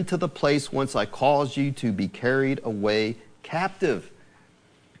into the place whence I caused you to be carried away captive.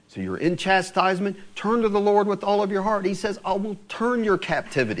 So you're in chastisement. Turn to the Lord with all of your heart. He says, I will turn your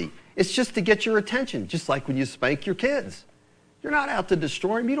captivity. It's just to get your attention, just like when you spank your kids. You're not out to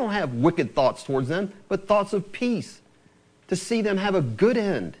destroy them. You don't have wicked thoughts towards them, but thoughts of peace, to see them have a good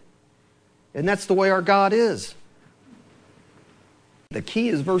end. And that's the way our God is. The key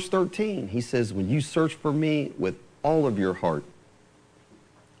is verse 13. He says, when you search for me with all of your heart.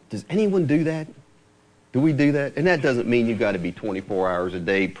 Does anyone do that? Do we do that? And that doesn't mean you've got to be 24 hours a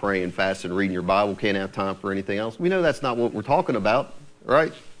day praying, fasting, reading your Bible, can't have time for anything else. We know that's not what we're talking about,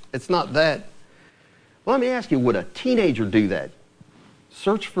 right? It's not that. Well, let me ask you, would a teenager do that?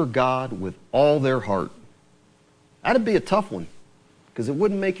 Search for God with all their heart. That'd be a tough one, because it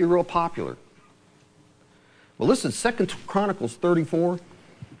wouldn't make you real popular. Well, listen, 2 Chronicles 34,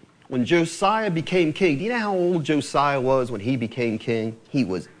 when Josiah became king, do you know how old Josiah was when he became king? He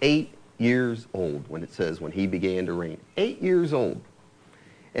was 8 years old when it says when he began to reign. 8 years old.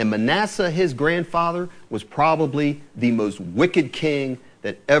 And Manasseh, his grandfather, was probably the most wicked king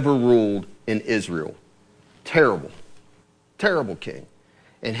that ever ruled in Israel. Terrible. Terrible king.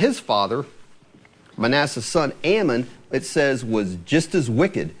 And his father, Manasseh's son Ammon, it says, was just as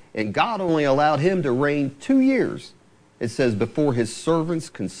wicked. And God only allowed him to reign 2 years. It says, before his servants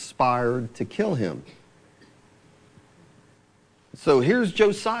conspired to kill him. So here's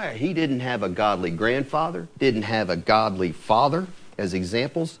Josiah. He didn't have a godly grandfather, didn't have a godly father as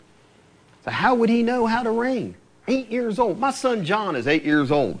examples. So how would he know how to reign? 8 years old. My son John is 8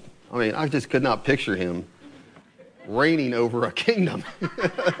 years old. I mean, I just could not picture him reigning over a kingdom.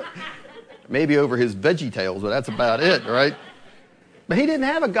 Maybe over his Veggie Tales, but that's about it, right? But he didn't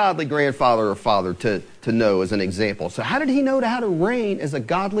have a godly grandfather or father to know as an example. So how did he know how to reign as a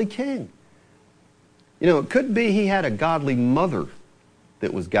godly king? You know, it could be he had a godly mother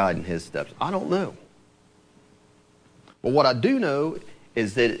that was guiding his steps. I don't know. But what I do know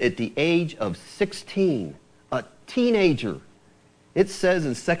is that at the age of 16, a teenager, it says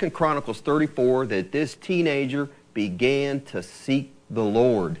in 2 Chronicles 34 that this teenager began to seek the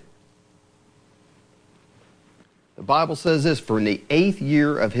Lord. The Bible says this, for in the 8th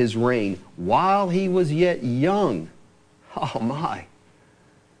year of his reign, while he was yet young, oh my,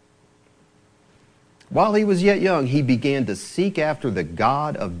 while he was yet young, he began to seek after the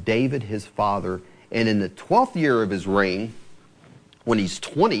God of David his father. And in the 12th year of his reign, when he's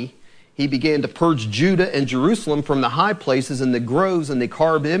 20, he began to purge Judah and Jerusalem from the high places and the groves and the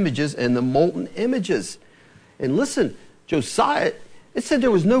carved images and the molten images. And listen, Josiah, it said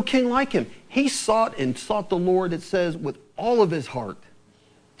there was no king like him. He sought the Lord, it says, with all of his heart.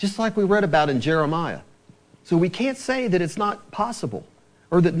 Just like we read about in Jeremiah. So we can't say that it's not possible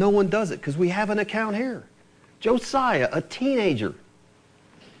or that no one does it, because we have an account here. Josiah, a teenager.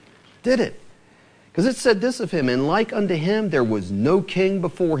 Did it. Because it said this of him, and like unto him there was no king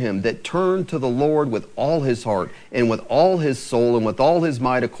before him that turned to the Lord with all his heart and with all his soul and with all his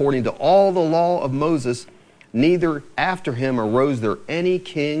might according to all the law of Moses, neither after him arose there any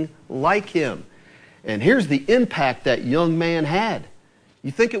king like him. And here's the impact that young man had.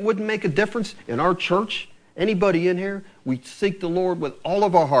 You think it wouldn't make a difference in our church? Anybody in here? We seek the Lord with all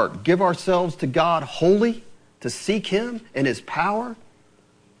of our heart, give ourselves to God wholly, to seek him and his power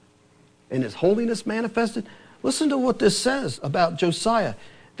and his holiness manifested. Listen to what this says about Josiah.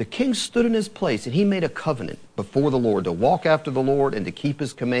 The king stood in his place, and he made a covenant before the Lord to walk after the Lord and to keep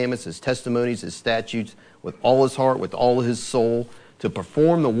his commandments, his testimonies, his statutes with all his heart, with all his soul, to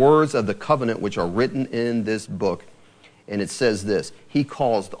perform the words of the covenant which are written in this book. And it says this, he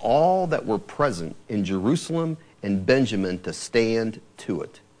caused all that were present in Jerusalem and Benjamin to stand to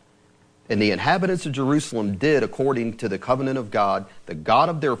it. And the inhabitants of Jerusalem did according to the covenant of God, the God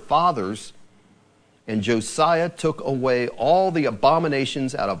of their fathers. And Josiah took away all the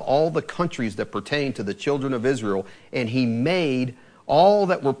abominations out of all the countries that pertain to the children of Israel. And he made all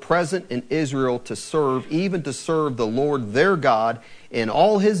that were present in Israel to serve, even to serve the Lord their God. In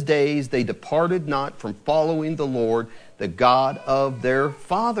all his days they departed not from following the Lord, the God of their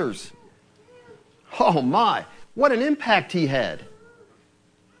fathers. Oh my, what an impact he had.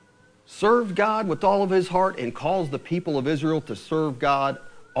 Served God with all of his heart and caused the people of Israel to serve God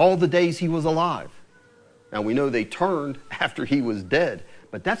all the days he was alive. Now we know they turned after he was dead,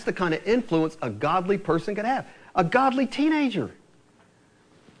 but that's the kind of influence a godly person could have. A godly teenager.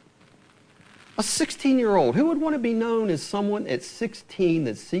 A 16-year-old. Who would want to be known as someone at 16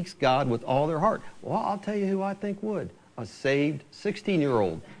 that seeks God with all their heart? Well, I'll tell you who I think would. A saved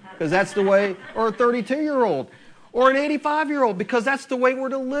 16-year-old. Because that's the way, or a 32-year-old. Or an 85-year-old, because that's the way we're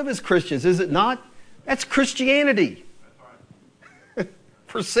to live as Christians, is it not? That's Christianity. That's right.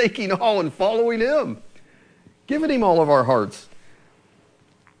 Forsaking all and following him. Giving him all of our hearts.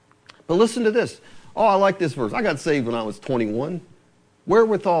 But listen to this. Oh, I like this verse. I got saved when I was 21.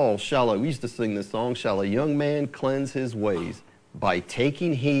 Wherewithal we used to sing this song, shall a young man cleanse his ways by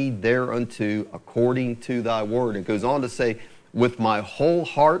taking heed thereunto according to thy word. It goes on to say, with my whole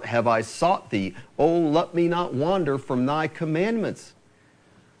heart have I sought thee. Oh, let me not wander from thy commandments.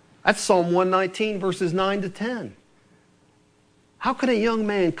 That's Psalm 119, verses 9 to 10. How can a young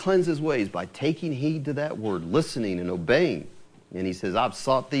man cleanse his ways? By taking heed to that word, listening and obeying. And he says, I've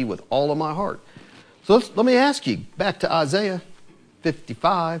sought thee with all of my heart. So let me ask you, back to Isaiah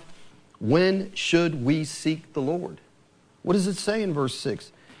 55, when should we seek the Lord? What does it say in verse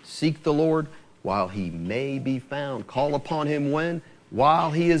 6? Seek the Lord while he may be found. Call upon him when?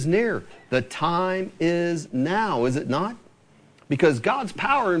 While he is near. The time is now, is it not? Because God's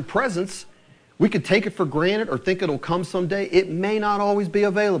power and presence, we could take it for granted or think it'll come someday. It may not always be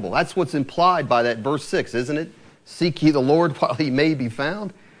available. That's what's implied by that verse 6, isn't it? Seek ye the Lord while he may be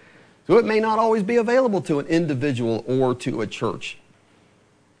found. So it may not always be available to an individual or to a church.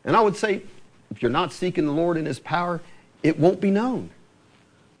 And I would say, if you're not seeking the Lord in his power, it won't be known.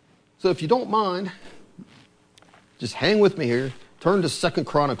 So if you don't mind, just hang with me here. Turn to 2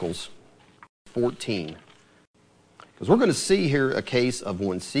 Chronicles 14. Because we're going to see here a case of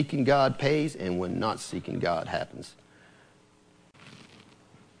when seeking God pays and when not seeking God happens.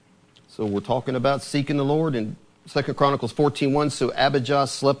 So we're talking about seeking the Lord in 2 Chronicles 14:1. So Abijah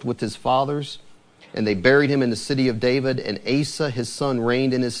slept with his fathers, and they buried him in the city of David, and Asa his son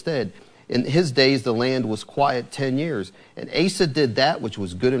reigned in his stead. In his days the land was quiet 10 years. And Asa did that which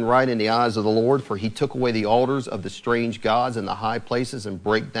was good and right in the eyes of the Lord, for he took away the altars of the strange gods in the high places and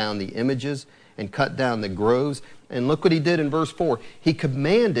brake down the images and cut down the groves. And look what he did in verse 4. He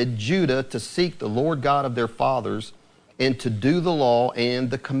commanded Judah to seek the Lord God of their fathers and to do the law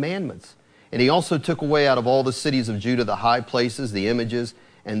and the commandments. And he also took away out of all the cities of Judah the high places, the images,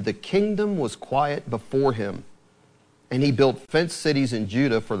 and the kingdom was quiet before him. And he built fenced cities in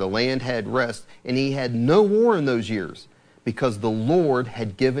Judah, for the land had rest. And he had no war in those years, because the Lord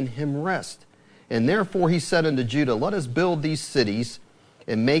had given him rest. And therefore he said unto Judah, let us build these cities,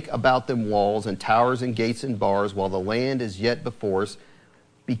 and make about them walls, and towers, and gates, and bars, while the land is yet before us,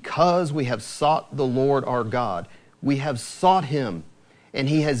 because we have sought the Lord our God. We have sought him, and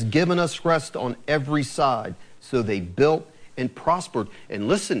he has given us rest on every side. So they built and prospered. And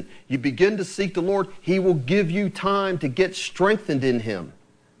listen, you begin to seek the Lord, he will give you time to get strengthened in him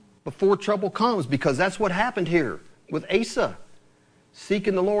before trouble comes, because that's what happened here with Asa.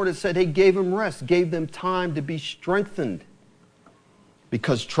 Seeking the Lord, it said he gave him rest, gave them time to be strengthened,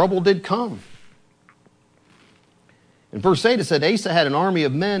 because trouble did come. In verse 8 it said, Asa had an army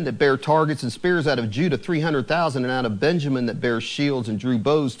of men that bare targets and spears out of Judah 300,000, and out of Benjamin that bare shields and drew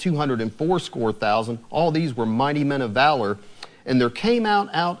bows 280,000. All these were mighty men of valor. And there came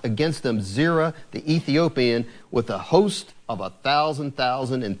out against them Zerah the Ethiopian with a host of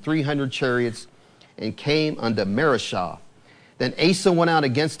 1,000,000 and 300 chariots, and came unto Mareshah. Then Asa went out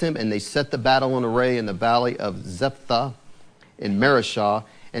against him, and they set the battle in array in the valley of Zephathah in Mareshah.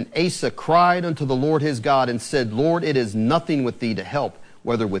 And Asa cried unto the Lord his God, and said, Lord, it is nothing with thee to help,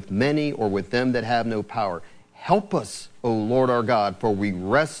 whether with many or with them that have no power. Help us, O Lord our God, for we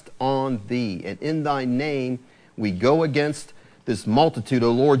rest on thee, and in thy name we go against this multitude.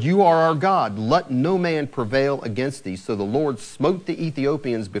 O Lord, you are our God. Let no man prevail against thee. So the Lord smote the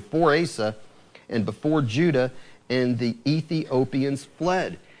Ethiopians before Asa and before Judah, and the Ethiopians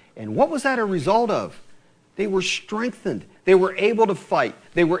fled. And what was that a result of? They were strengthened. They were able to fight.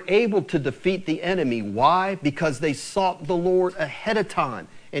 They were able to defeat the enemy. Why? Because they sought the Lord ahead of time.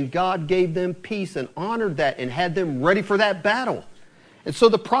 And God gave them peace and honored that and had them ready for that battle. And so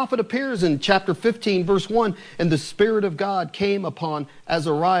the prophet appears in chapter 15, verse 1, and the Spirit of God came upon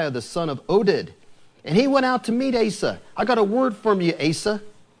Azariah, the son of Oded. And he went out to meet Asa. I got a word from you, Asa.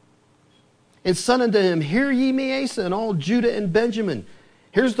 And said unto him, Hear ye me, Asa, and all Judah and Benjamin.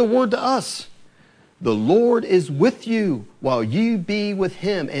 Here's the word to us. The Lord is with you while you be with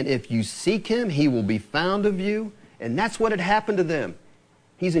him. And if you seek him, he will be found of you. And that's what had happened to them.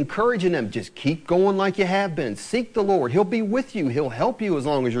 He's encouraging them, just keep going like you have been. Seek the Lord. He'll be with you. He'll help you as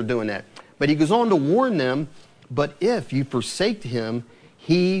long as you're doing that. But he goes on to warn them, but if you forsake him,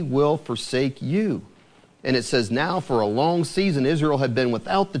 he will forsake you. And it says, now for a long season Israel had been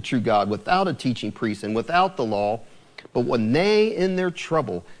without the true God, without a teaching priest, and without the law. But when they in their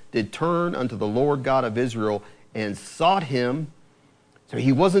trouble did turn unto the Lord God of Israel and sought him, so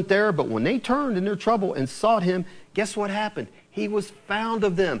he wasn't there, but when they turned in their trouble and sought him, guess what happened? He was found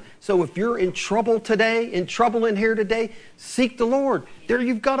of them. So if you're in trouble today, in trouble in here today, seek the Lord. There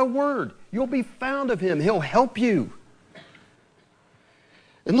you've got a word. You'll be found of him. He'll help you.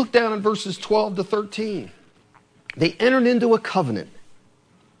 And look down in verses 12 to 13. They entered into a covenant.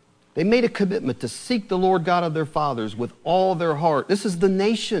 They made a commitment to seek the Lord God of their fathers with all their heart. This is the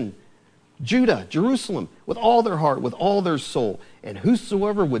nation, Judah, Jerusalem, with all their heart, with all their soul. And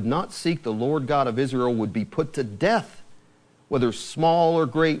whosoever would not seek the Lord God of Israel would be put to death, whether small or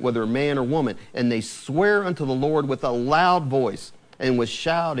great, whether man or woman. And they swear unto the Lord with a loud voice, and with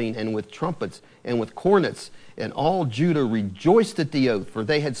shouting, and with trumpets, and with cornets. And all Judah rejoiced at the oath, for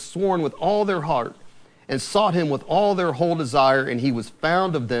they had sworn with all their heart, and sought him with all their whole desire, and he was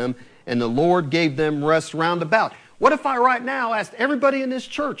found of them, and the Lord gave them rest round about. What if I right now asked everybody in this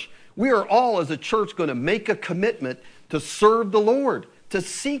church, we are all as a church going to make a commitment to serve the Lord, to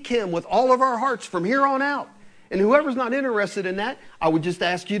seek him with all of our hearts from here on out. And whoever's not interested in that, I would just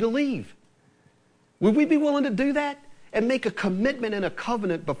ask you to leave. Would we be willing to do that? And make a commitment and a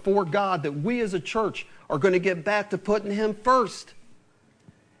covenant before God that we as a church are going to get back to putting him first.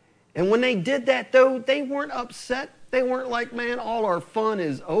 And when they did that, though, they weren't upset. They weren't like, man, all our fun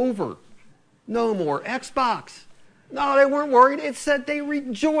is over. No more Xbox. No, they weren't worried. It said they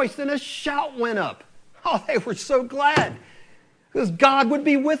rejoiced and a shout went up. Oh, they were so glad. Because God would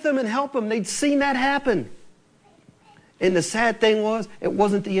be with them and help them. They'd seen that happen. And the sad thing was, it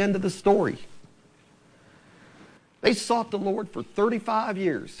wasn't the end of the story. They sought the Lord for 35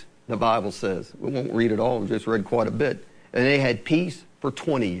 years, the Bible says. We won't read it all, we just read quite a bit. And they had peace for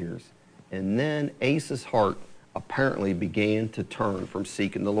 20 years. And then Asa's heart apparently began to turn from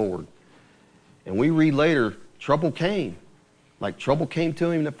seeking the Lord. And we read later, trouble came. Like trouble came to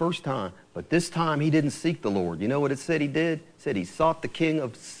him the first time. But this time he didn't seek the Lord. You know what it said he did? It said he sought the king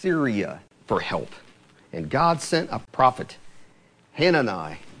of Syria for help. And God sent a prophet,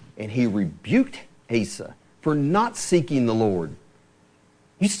 Hanani, and he rebuked Asa for not seeking the Lord.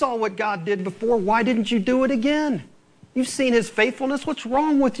 You saw what God did before. Why didn't you do it again? You've seen his faithfulness. What's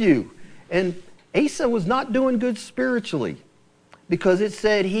wrong with you? And Asa was not doing good spiritually because it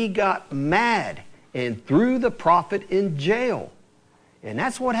said he got mad and threw the prophet in jail. And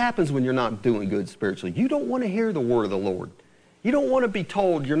that's what happens when you're not doing good spiritually. You don't want to hear the word of the Lord. You don't want to be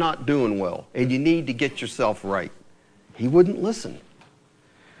told you're not doing well and you need to get yourself right. He wouldn't listen.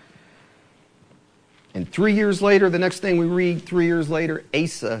 And 3 years later, the next thing we read, 3 years later,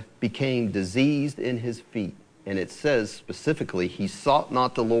 Asa became diseased in his feet. And it says specifically, he sought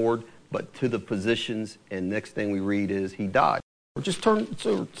not the Lord, but to the physicians. And next thing we read is he died. Just turn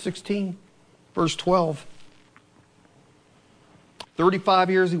to 16, verse 12. 35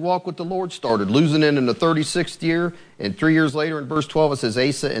 years he walked with the Lord, started losing it in the 36th year, and 3 years later in verse 12 it says,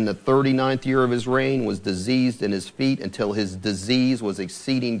 Asa in the 39th year of his reign was diseased in his feet until his disease was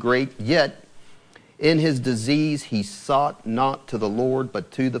exceeding great. Yet in his disease he sought not to the Lord,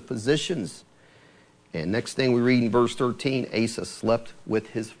 but to the physicians. And next thing we read in verse 13, Asa slept with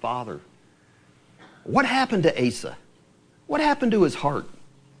his father. What happened to Asa? What happened to his heart?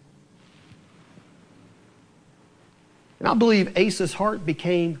 And I believe Asa's heart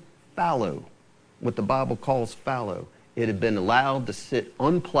became fallow, what the Bible calls fallow. It had been allowed to sit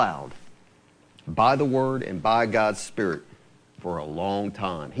unplowed by the Word and by God's Spirit for a long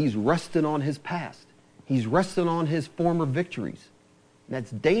time. He's resting on his past. He's resting on his former victories. And that's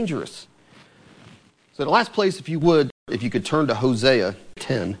dangerous. So the last place, if you could turn to Hosea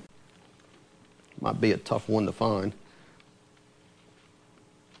 10. Might be a tough one to find.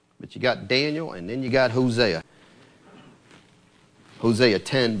 But you got Daniel and then you got Hosea. Hosea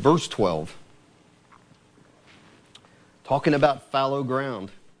 10, verse 12. Talking about fallow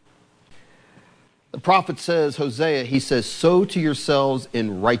ground. The prophet says, Hosea, he says, sow to yourselves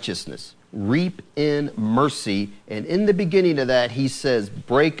in righteousness, reap in mercy. And in the beginning of that, he says,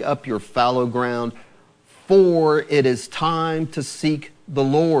 break up your fallow ground, for it is time to seek the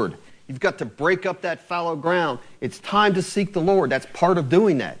Lord. You've got to break up that fallow ground. It's time to seek the Lord. That's part of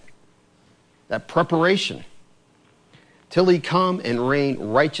doing that preparation. Till he come and rain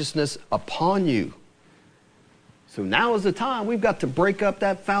righteousness upon you. So now is the time. We've got to break up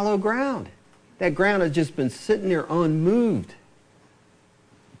that fallow ground. That ground has just been sitting there unmoved.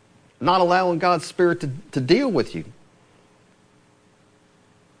 Not allowing God's Spirit to deal with you.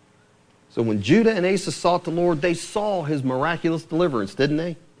 So when Judah and Asa sought the Lord, they saw his miraculous deliverance, didn't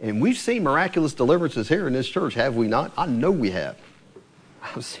they? And we've seen miraculous deliverances here in this church, have we not? I know we have.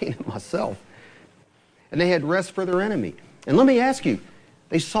 I've seen it myself. And they had rest for their enemy. And let me ask you,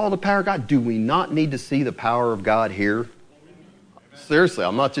 they saw the power of God. Do we not need to see the power of God here? Seriously,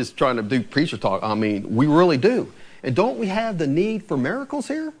 I'm not just trying to do preacher talk. I mean, we really do. And don't we have the need for miracles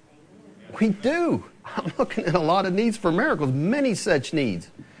here? We do. I'm looking at a lot of needs for miracles, many such needs.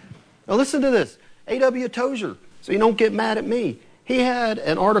 Now listen to this. A.W. Tozer, so you don't get mad at me. He had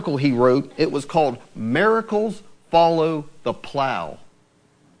an article he wrote. It was called Miracles Follow the Plow.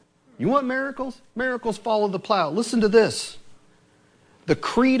 You want miracles? Miracles follow the plow. Listen to this. The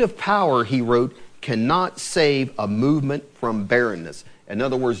creed of power, he wrote, cannot save a movement from barrenness. In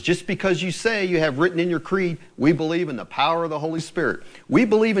other words, just because you say you have written in your creed, we believe in the power of the Holy Spirit. We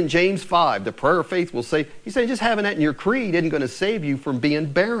believe in James 5, the prayer of faith will say, he's saying just having that in your creed isn't going to save you from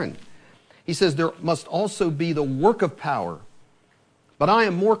being barren. He says there must also be the work of power. But I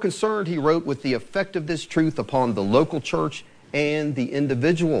am more concerned, he wrote, with the effect of this truth upon the local church and the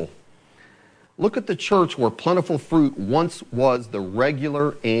individual. Look at the church where plentiful fruit once was the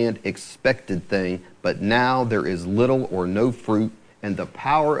regular and expected thing, but now there is little or no fruit, and the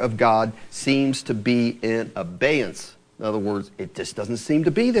power of God seems to be in abeyance. In other words, it just doesn't seem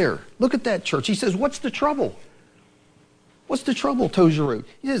to be there. Look at that church. He says, what's the trouble? What's the trouble, Tozer wrote?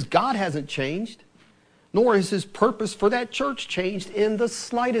 He says, God hasn't changed, nor is his purpose for that church changed in the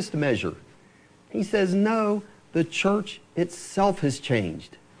slightest measure. He says, no, the church itself has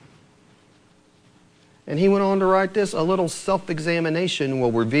changed. And he went on to write this, a little self-examination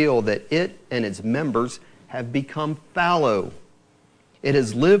will reveal that it and its members have become fallow. It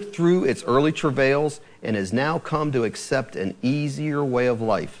has lived through its early travails and has now come to accept an easier way of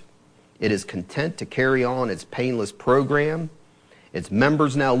life. It is content to carry on its painless program. Its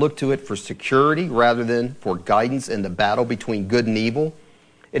members now look to it for security rather than for guidance in the battle between good and evil.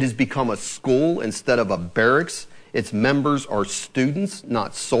 It has become a school instead of a barracks. Its members are students,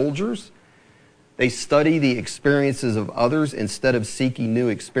 not soldiers. They study the experiences of others instead of seeking new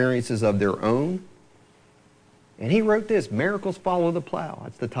experiences of their own. And he wrote this, Miracles Follow the Plow.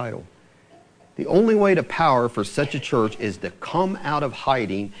 That's the title. The only way to power for such a church is to come out of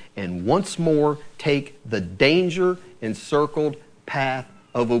hiding and once more take the danger-encircled path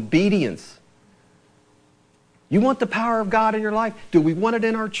of obedience. You want the power of God in your life? Do we want it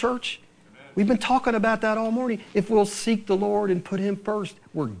in our church? Amen. We've been talking about that all morning. If we'll seek the Lord and put him first,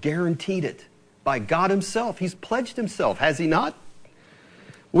 we're guaranteed it. By God himself. He's pledged himself, has he not?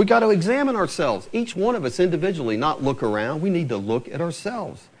 We've got to examine ourselves, each one of us individually, not look around. We need to look at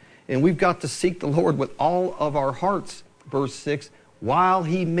ourselves. And we've got to seek the Lord with all of our hearts. Verse 6, while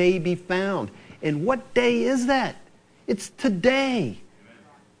he may be found. And what day is that? It's today.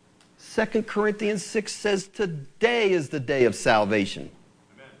 2 Corinthians 6 says today is the day of salvation.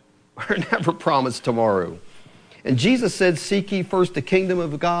 We're never promised tomorrow. And Jesus said, seek ye first the kingdom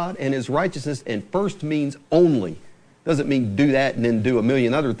of God and his righteousness, and first means only. Doesn't mean do that and then do a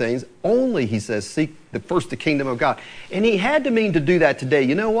million other things. Only, he says, seek first the kingdom of God. And he had to mean to do that today.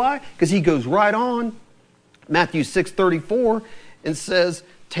 You know why? Because he goes right on, Matthew 6:34, and says,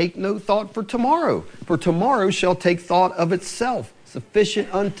 take no thought for tomorrow shall take thought of itself.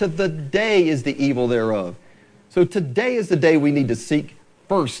 Sufficient unto the day is the evil thereof. So today is the day we need to seek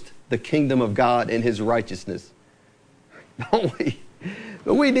first the kingdom of God and his righteousness. Don't we?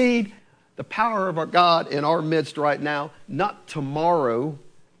 But we need the power of our God in our midst right now, not tomorrow,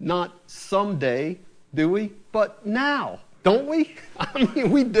 not someday, do we? But now, don't we? I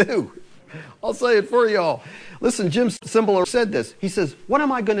mean, we do. I'll say it for y'all. Listen, Jim Cymbala said this. He says, what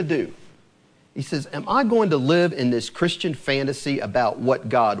am I going to do? He says, am I going to live in this Christian fantasy about what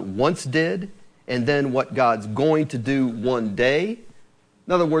God once did and then what God's going to do one day?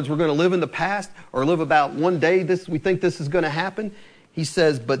 In other words, we're going to live in the past or live about one day we think this is going to happen. He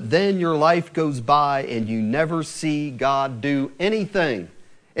says, but then your life goes by and you never see God do anything.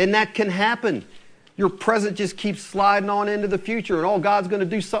 And that can happen. Your present just keeps sliding on into the future and all God's going to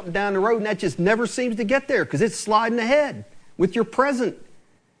do something down the road and that just never seems to get there because it's sliding ahead with your present.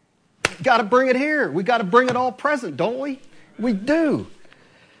 Got to bring it here. We got to bring it all present, don't we? We do.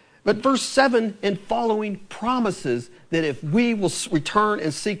 But verse 7 and following promises that if we will return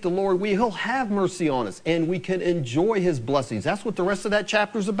and seek the Lord, he'll have mercy on us and we can enjoy his blessings. That's what the rest of that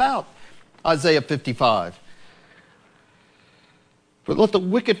chapter is about. Isaiah 55. But let the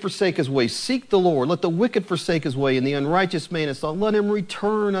wicked forsake his way. Seek the Lord. Let the wicked forsake his way, and the unrighteous man his thought. Let him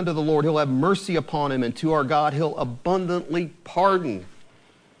return unto the Lord. He'll have mercy upon him, and to our God he'll abundantly pardon.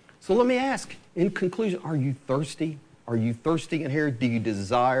 So let me ask, in conclusion, are you thirsty? Are you thirsty in here? Do you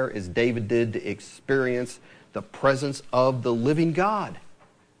desire, as David did, to experience the presence of the living God?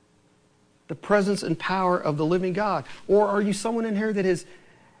 The presence and power of the living God. Or are you someone in here that has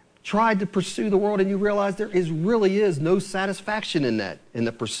tried to pursue the world and you realize there really is no satisfaction in that, in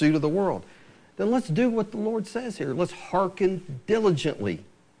the pursuit of the world? Then let's do what the Lord says here. Let's hearken diligently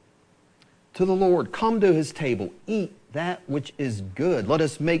to the Lord. Come to his table. Eat that which is good. Let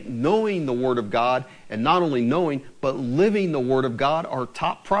us make knowing the Word of God, and not only knowing, but living the Word of God our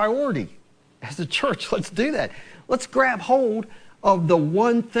top priority. As a church, let's do that. Let's grab hold of the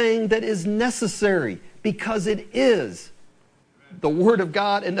one thing that is necessary, because it is the Word of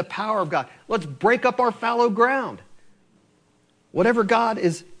God and the power of God. Let's break up our fallow ground. Whatever God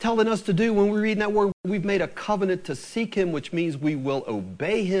is telling us to do when we read that Word, we've made a covenant to seek him, which means we will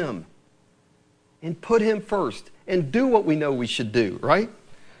obey him and put him first and do what we know we should do, right?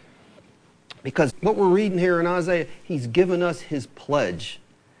 Because what we're reading here in Isaiah, he's given us his pledge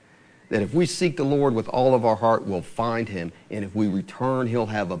that if we seek the Lord with all of our heart, we'll find him. And if we return, he'll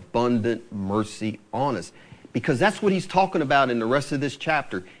have abundant mercy on us. Because that's what he's talking about in the rest of this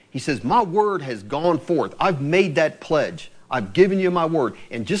chapter. He says, my word has gone forth. I've made that pledge. I've given you my word.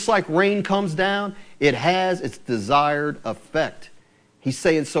 And just like rain comes down, it has its desired effect. He's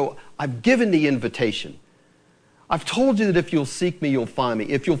saying, so I've given the invitation. I've told you that if you'll seek me, you'll find me.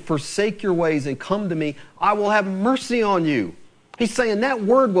 If you'll forsake your ways and come to me, I will have mercy on you. He's saying that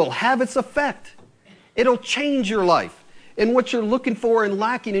word will have its effect. It'll change your life. And what you're looking for and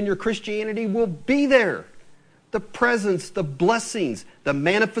lacking in your Christianity will be there. The presence, the blessings, the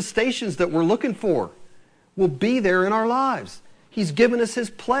manifestations that we're looking for will be there in our lives. He's given us his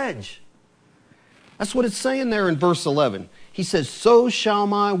pledge. That's what it's saying there in verse 11. He says, so shall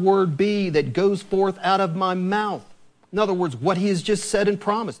my word be that goes forth out of my mouth. In other words, what he has just said and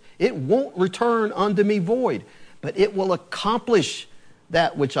promised. It won't return unto me void, but it will accomplish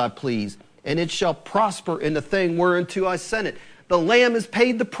that which I please, and it shall prosper in the thing whereunto I sent it. The Lamb has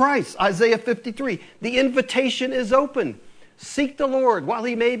paid the price, Isaiah 53. The invitation is open. Seek the Lord while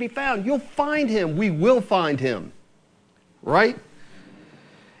he may be found. You'll find him. We will find him. Right?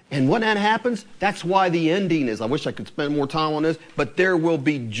 And when that happens, that's why the ending is. I wish I could spend more time on this, but there will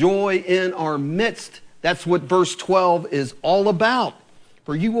be joy in our midst. That's what verse 12 is all about.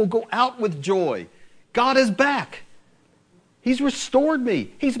 For you will go out with joy. God is back. He's restored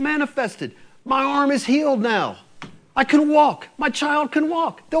me. He's manifested. My arm is healed now. I can walk. My child can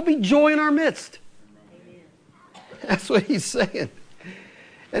walk. There'll be joy in our midst. Amen. That's what he's saying.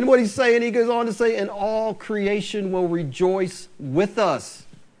 And what he's saying, he goes on to say, and all creation will rejoice with us.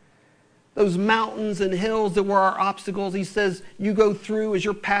 Those mountains and hills that were our obstacles, he says, you go through, as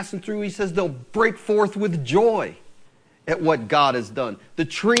you're passing through, he says, they'll break forth with joy at what God has done. The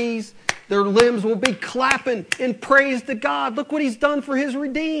trees, their limbs will be clapping in praise to God. Look what he's done for his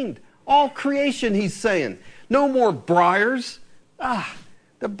redeemed. All creation, he's saying. No more briars.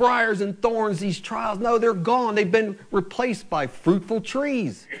 The briars and thorns, these trials, no, they're gone. They've been replaced by fruitful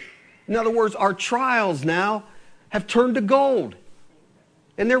trees. In other words, our trials now, have turned to gold.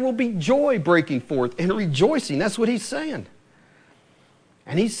 And there will be joy breaking forth and rejoicing. That's what he's saying.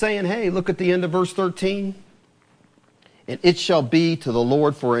 And he's saying, hey, look at the end of verse 13. And it shall be to the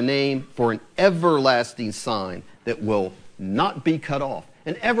Lord for a name, for an everlasting sign that will not be cut off.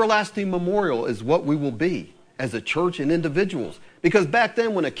 An everlasting memorial is what we will be as a church and individuals. Because back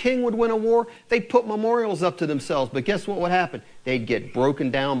then when a king would win a war, they put memorials up to themselves. But guess what would happen? They'd get broken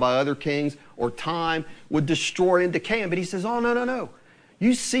down by other kings, or time would destroy and decay them. But he says, oh, no, no, no.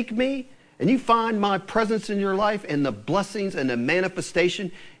 You seek me and you find my presence in your life and the blessings and the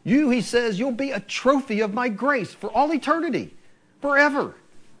manifestation. You, he says, you'll be a trophy of my grace for all eternity, forever.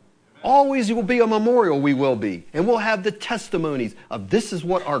 Always you will be a memorial, we will be. And we'll have the testimonies of this is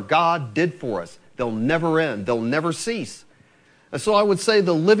what our God did for us. They'll never end. They'll never cease. And so I would say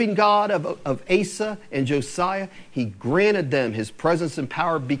the living God of Asa and Josiah, he granted them his presence and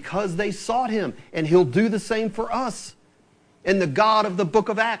power because they sought him. And he'll do the same for us. And the God of the book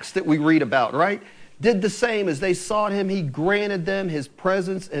of Acts that we read about, right, did the same. As they sought him, he granted them his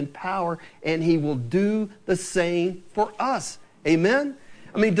presence and power. And he will do the same for us. Amen?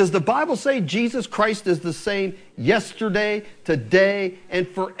 I mean, does the Bible say Jesus Christ is the same yesterday, today, and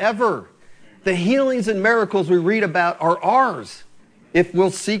forever? The healings and miracles we read about are ours if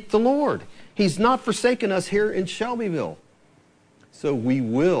we'll seek the Lord. He's not forsaken us here in Shelbyville. So we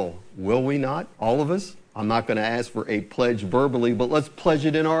will we not, all of us? I'm not going to ask for a pledge verbally, but let's pledge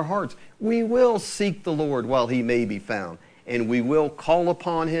it in our hearts. We will seek the Lord while he may be found, and we will call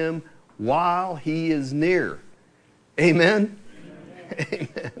upon him while he is near. Amen?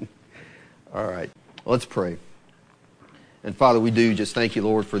 Amen. All right, let's pray. And Father, we do just thank you,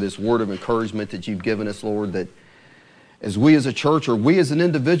 Lord, for this word of encouragement that you've given us, Lord, that as we as a church or we as an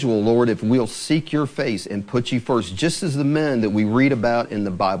individual, Lord, if we'll seek your face and put you first, just as the men that we read about in the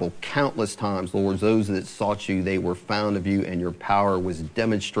Bible countless times, Lord, those that sought you, they were found of you and your power was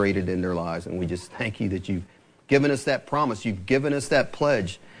demonstrated in their lives. And we just thank you that you've given us that promise. You've given us that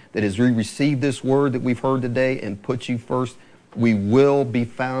pledge that as we receive this word that we've heard today and put you first, we will be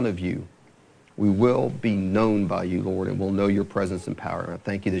found of you. We will be known by you, Lord, and we'll know your presence and power. And I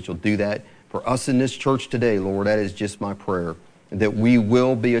thank you that you'll do that for us in this church today, Lord. That is just my prayer, that we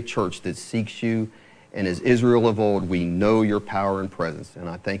will be a church that seeks you. And as Israel of old, we know your power and presence. And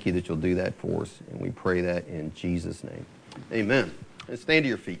I thank you that you'll do that for us. And we pray that in Jesus' name. Amen. And stand to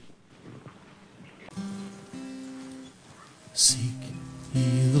your feet. Seek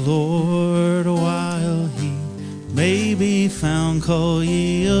ye the Lord while he may be found. Call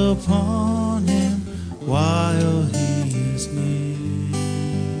ye upon him while he is near.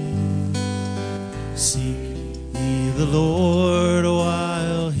 Seek ye the Lord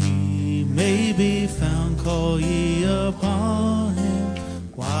while he may be found. Call ye upon him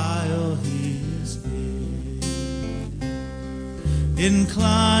while he is near.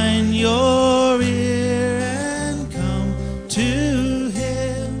 Incline your ear and come to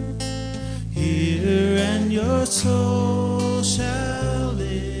him. Hear and your soul shall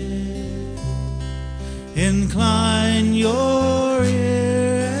live. Incline your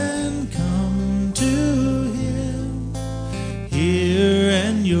ear and come to him. Hear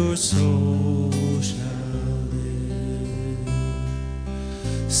and your soul shall live.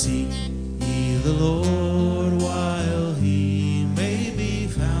 Seek ye the Lord while he may be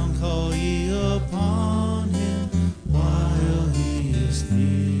found. Call ye upon him while he is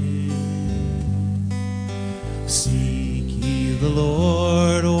near. Seek ye the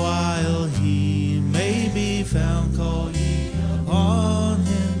Lord while he may be found. Call ye upon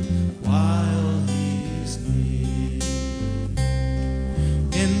him while he is near.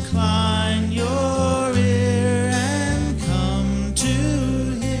 Incline your ear and come to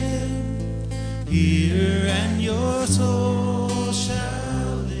him. Hear and your soul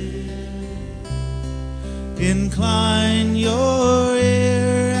shall live. Incline your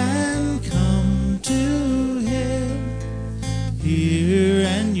ear and come to him. Hear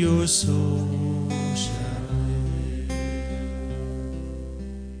and your soul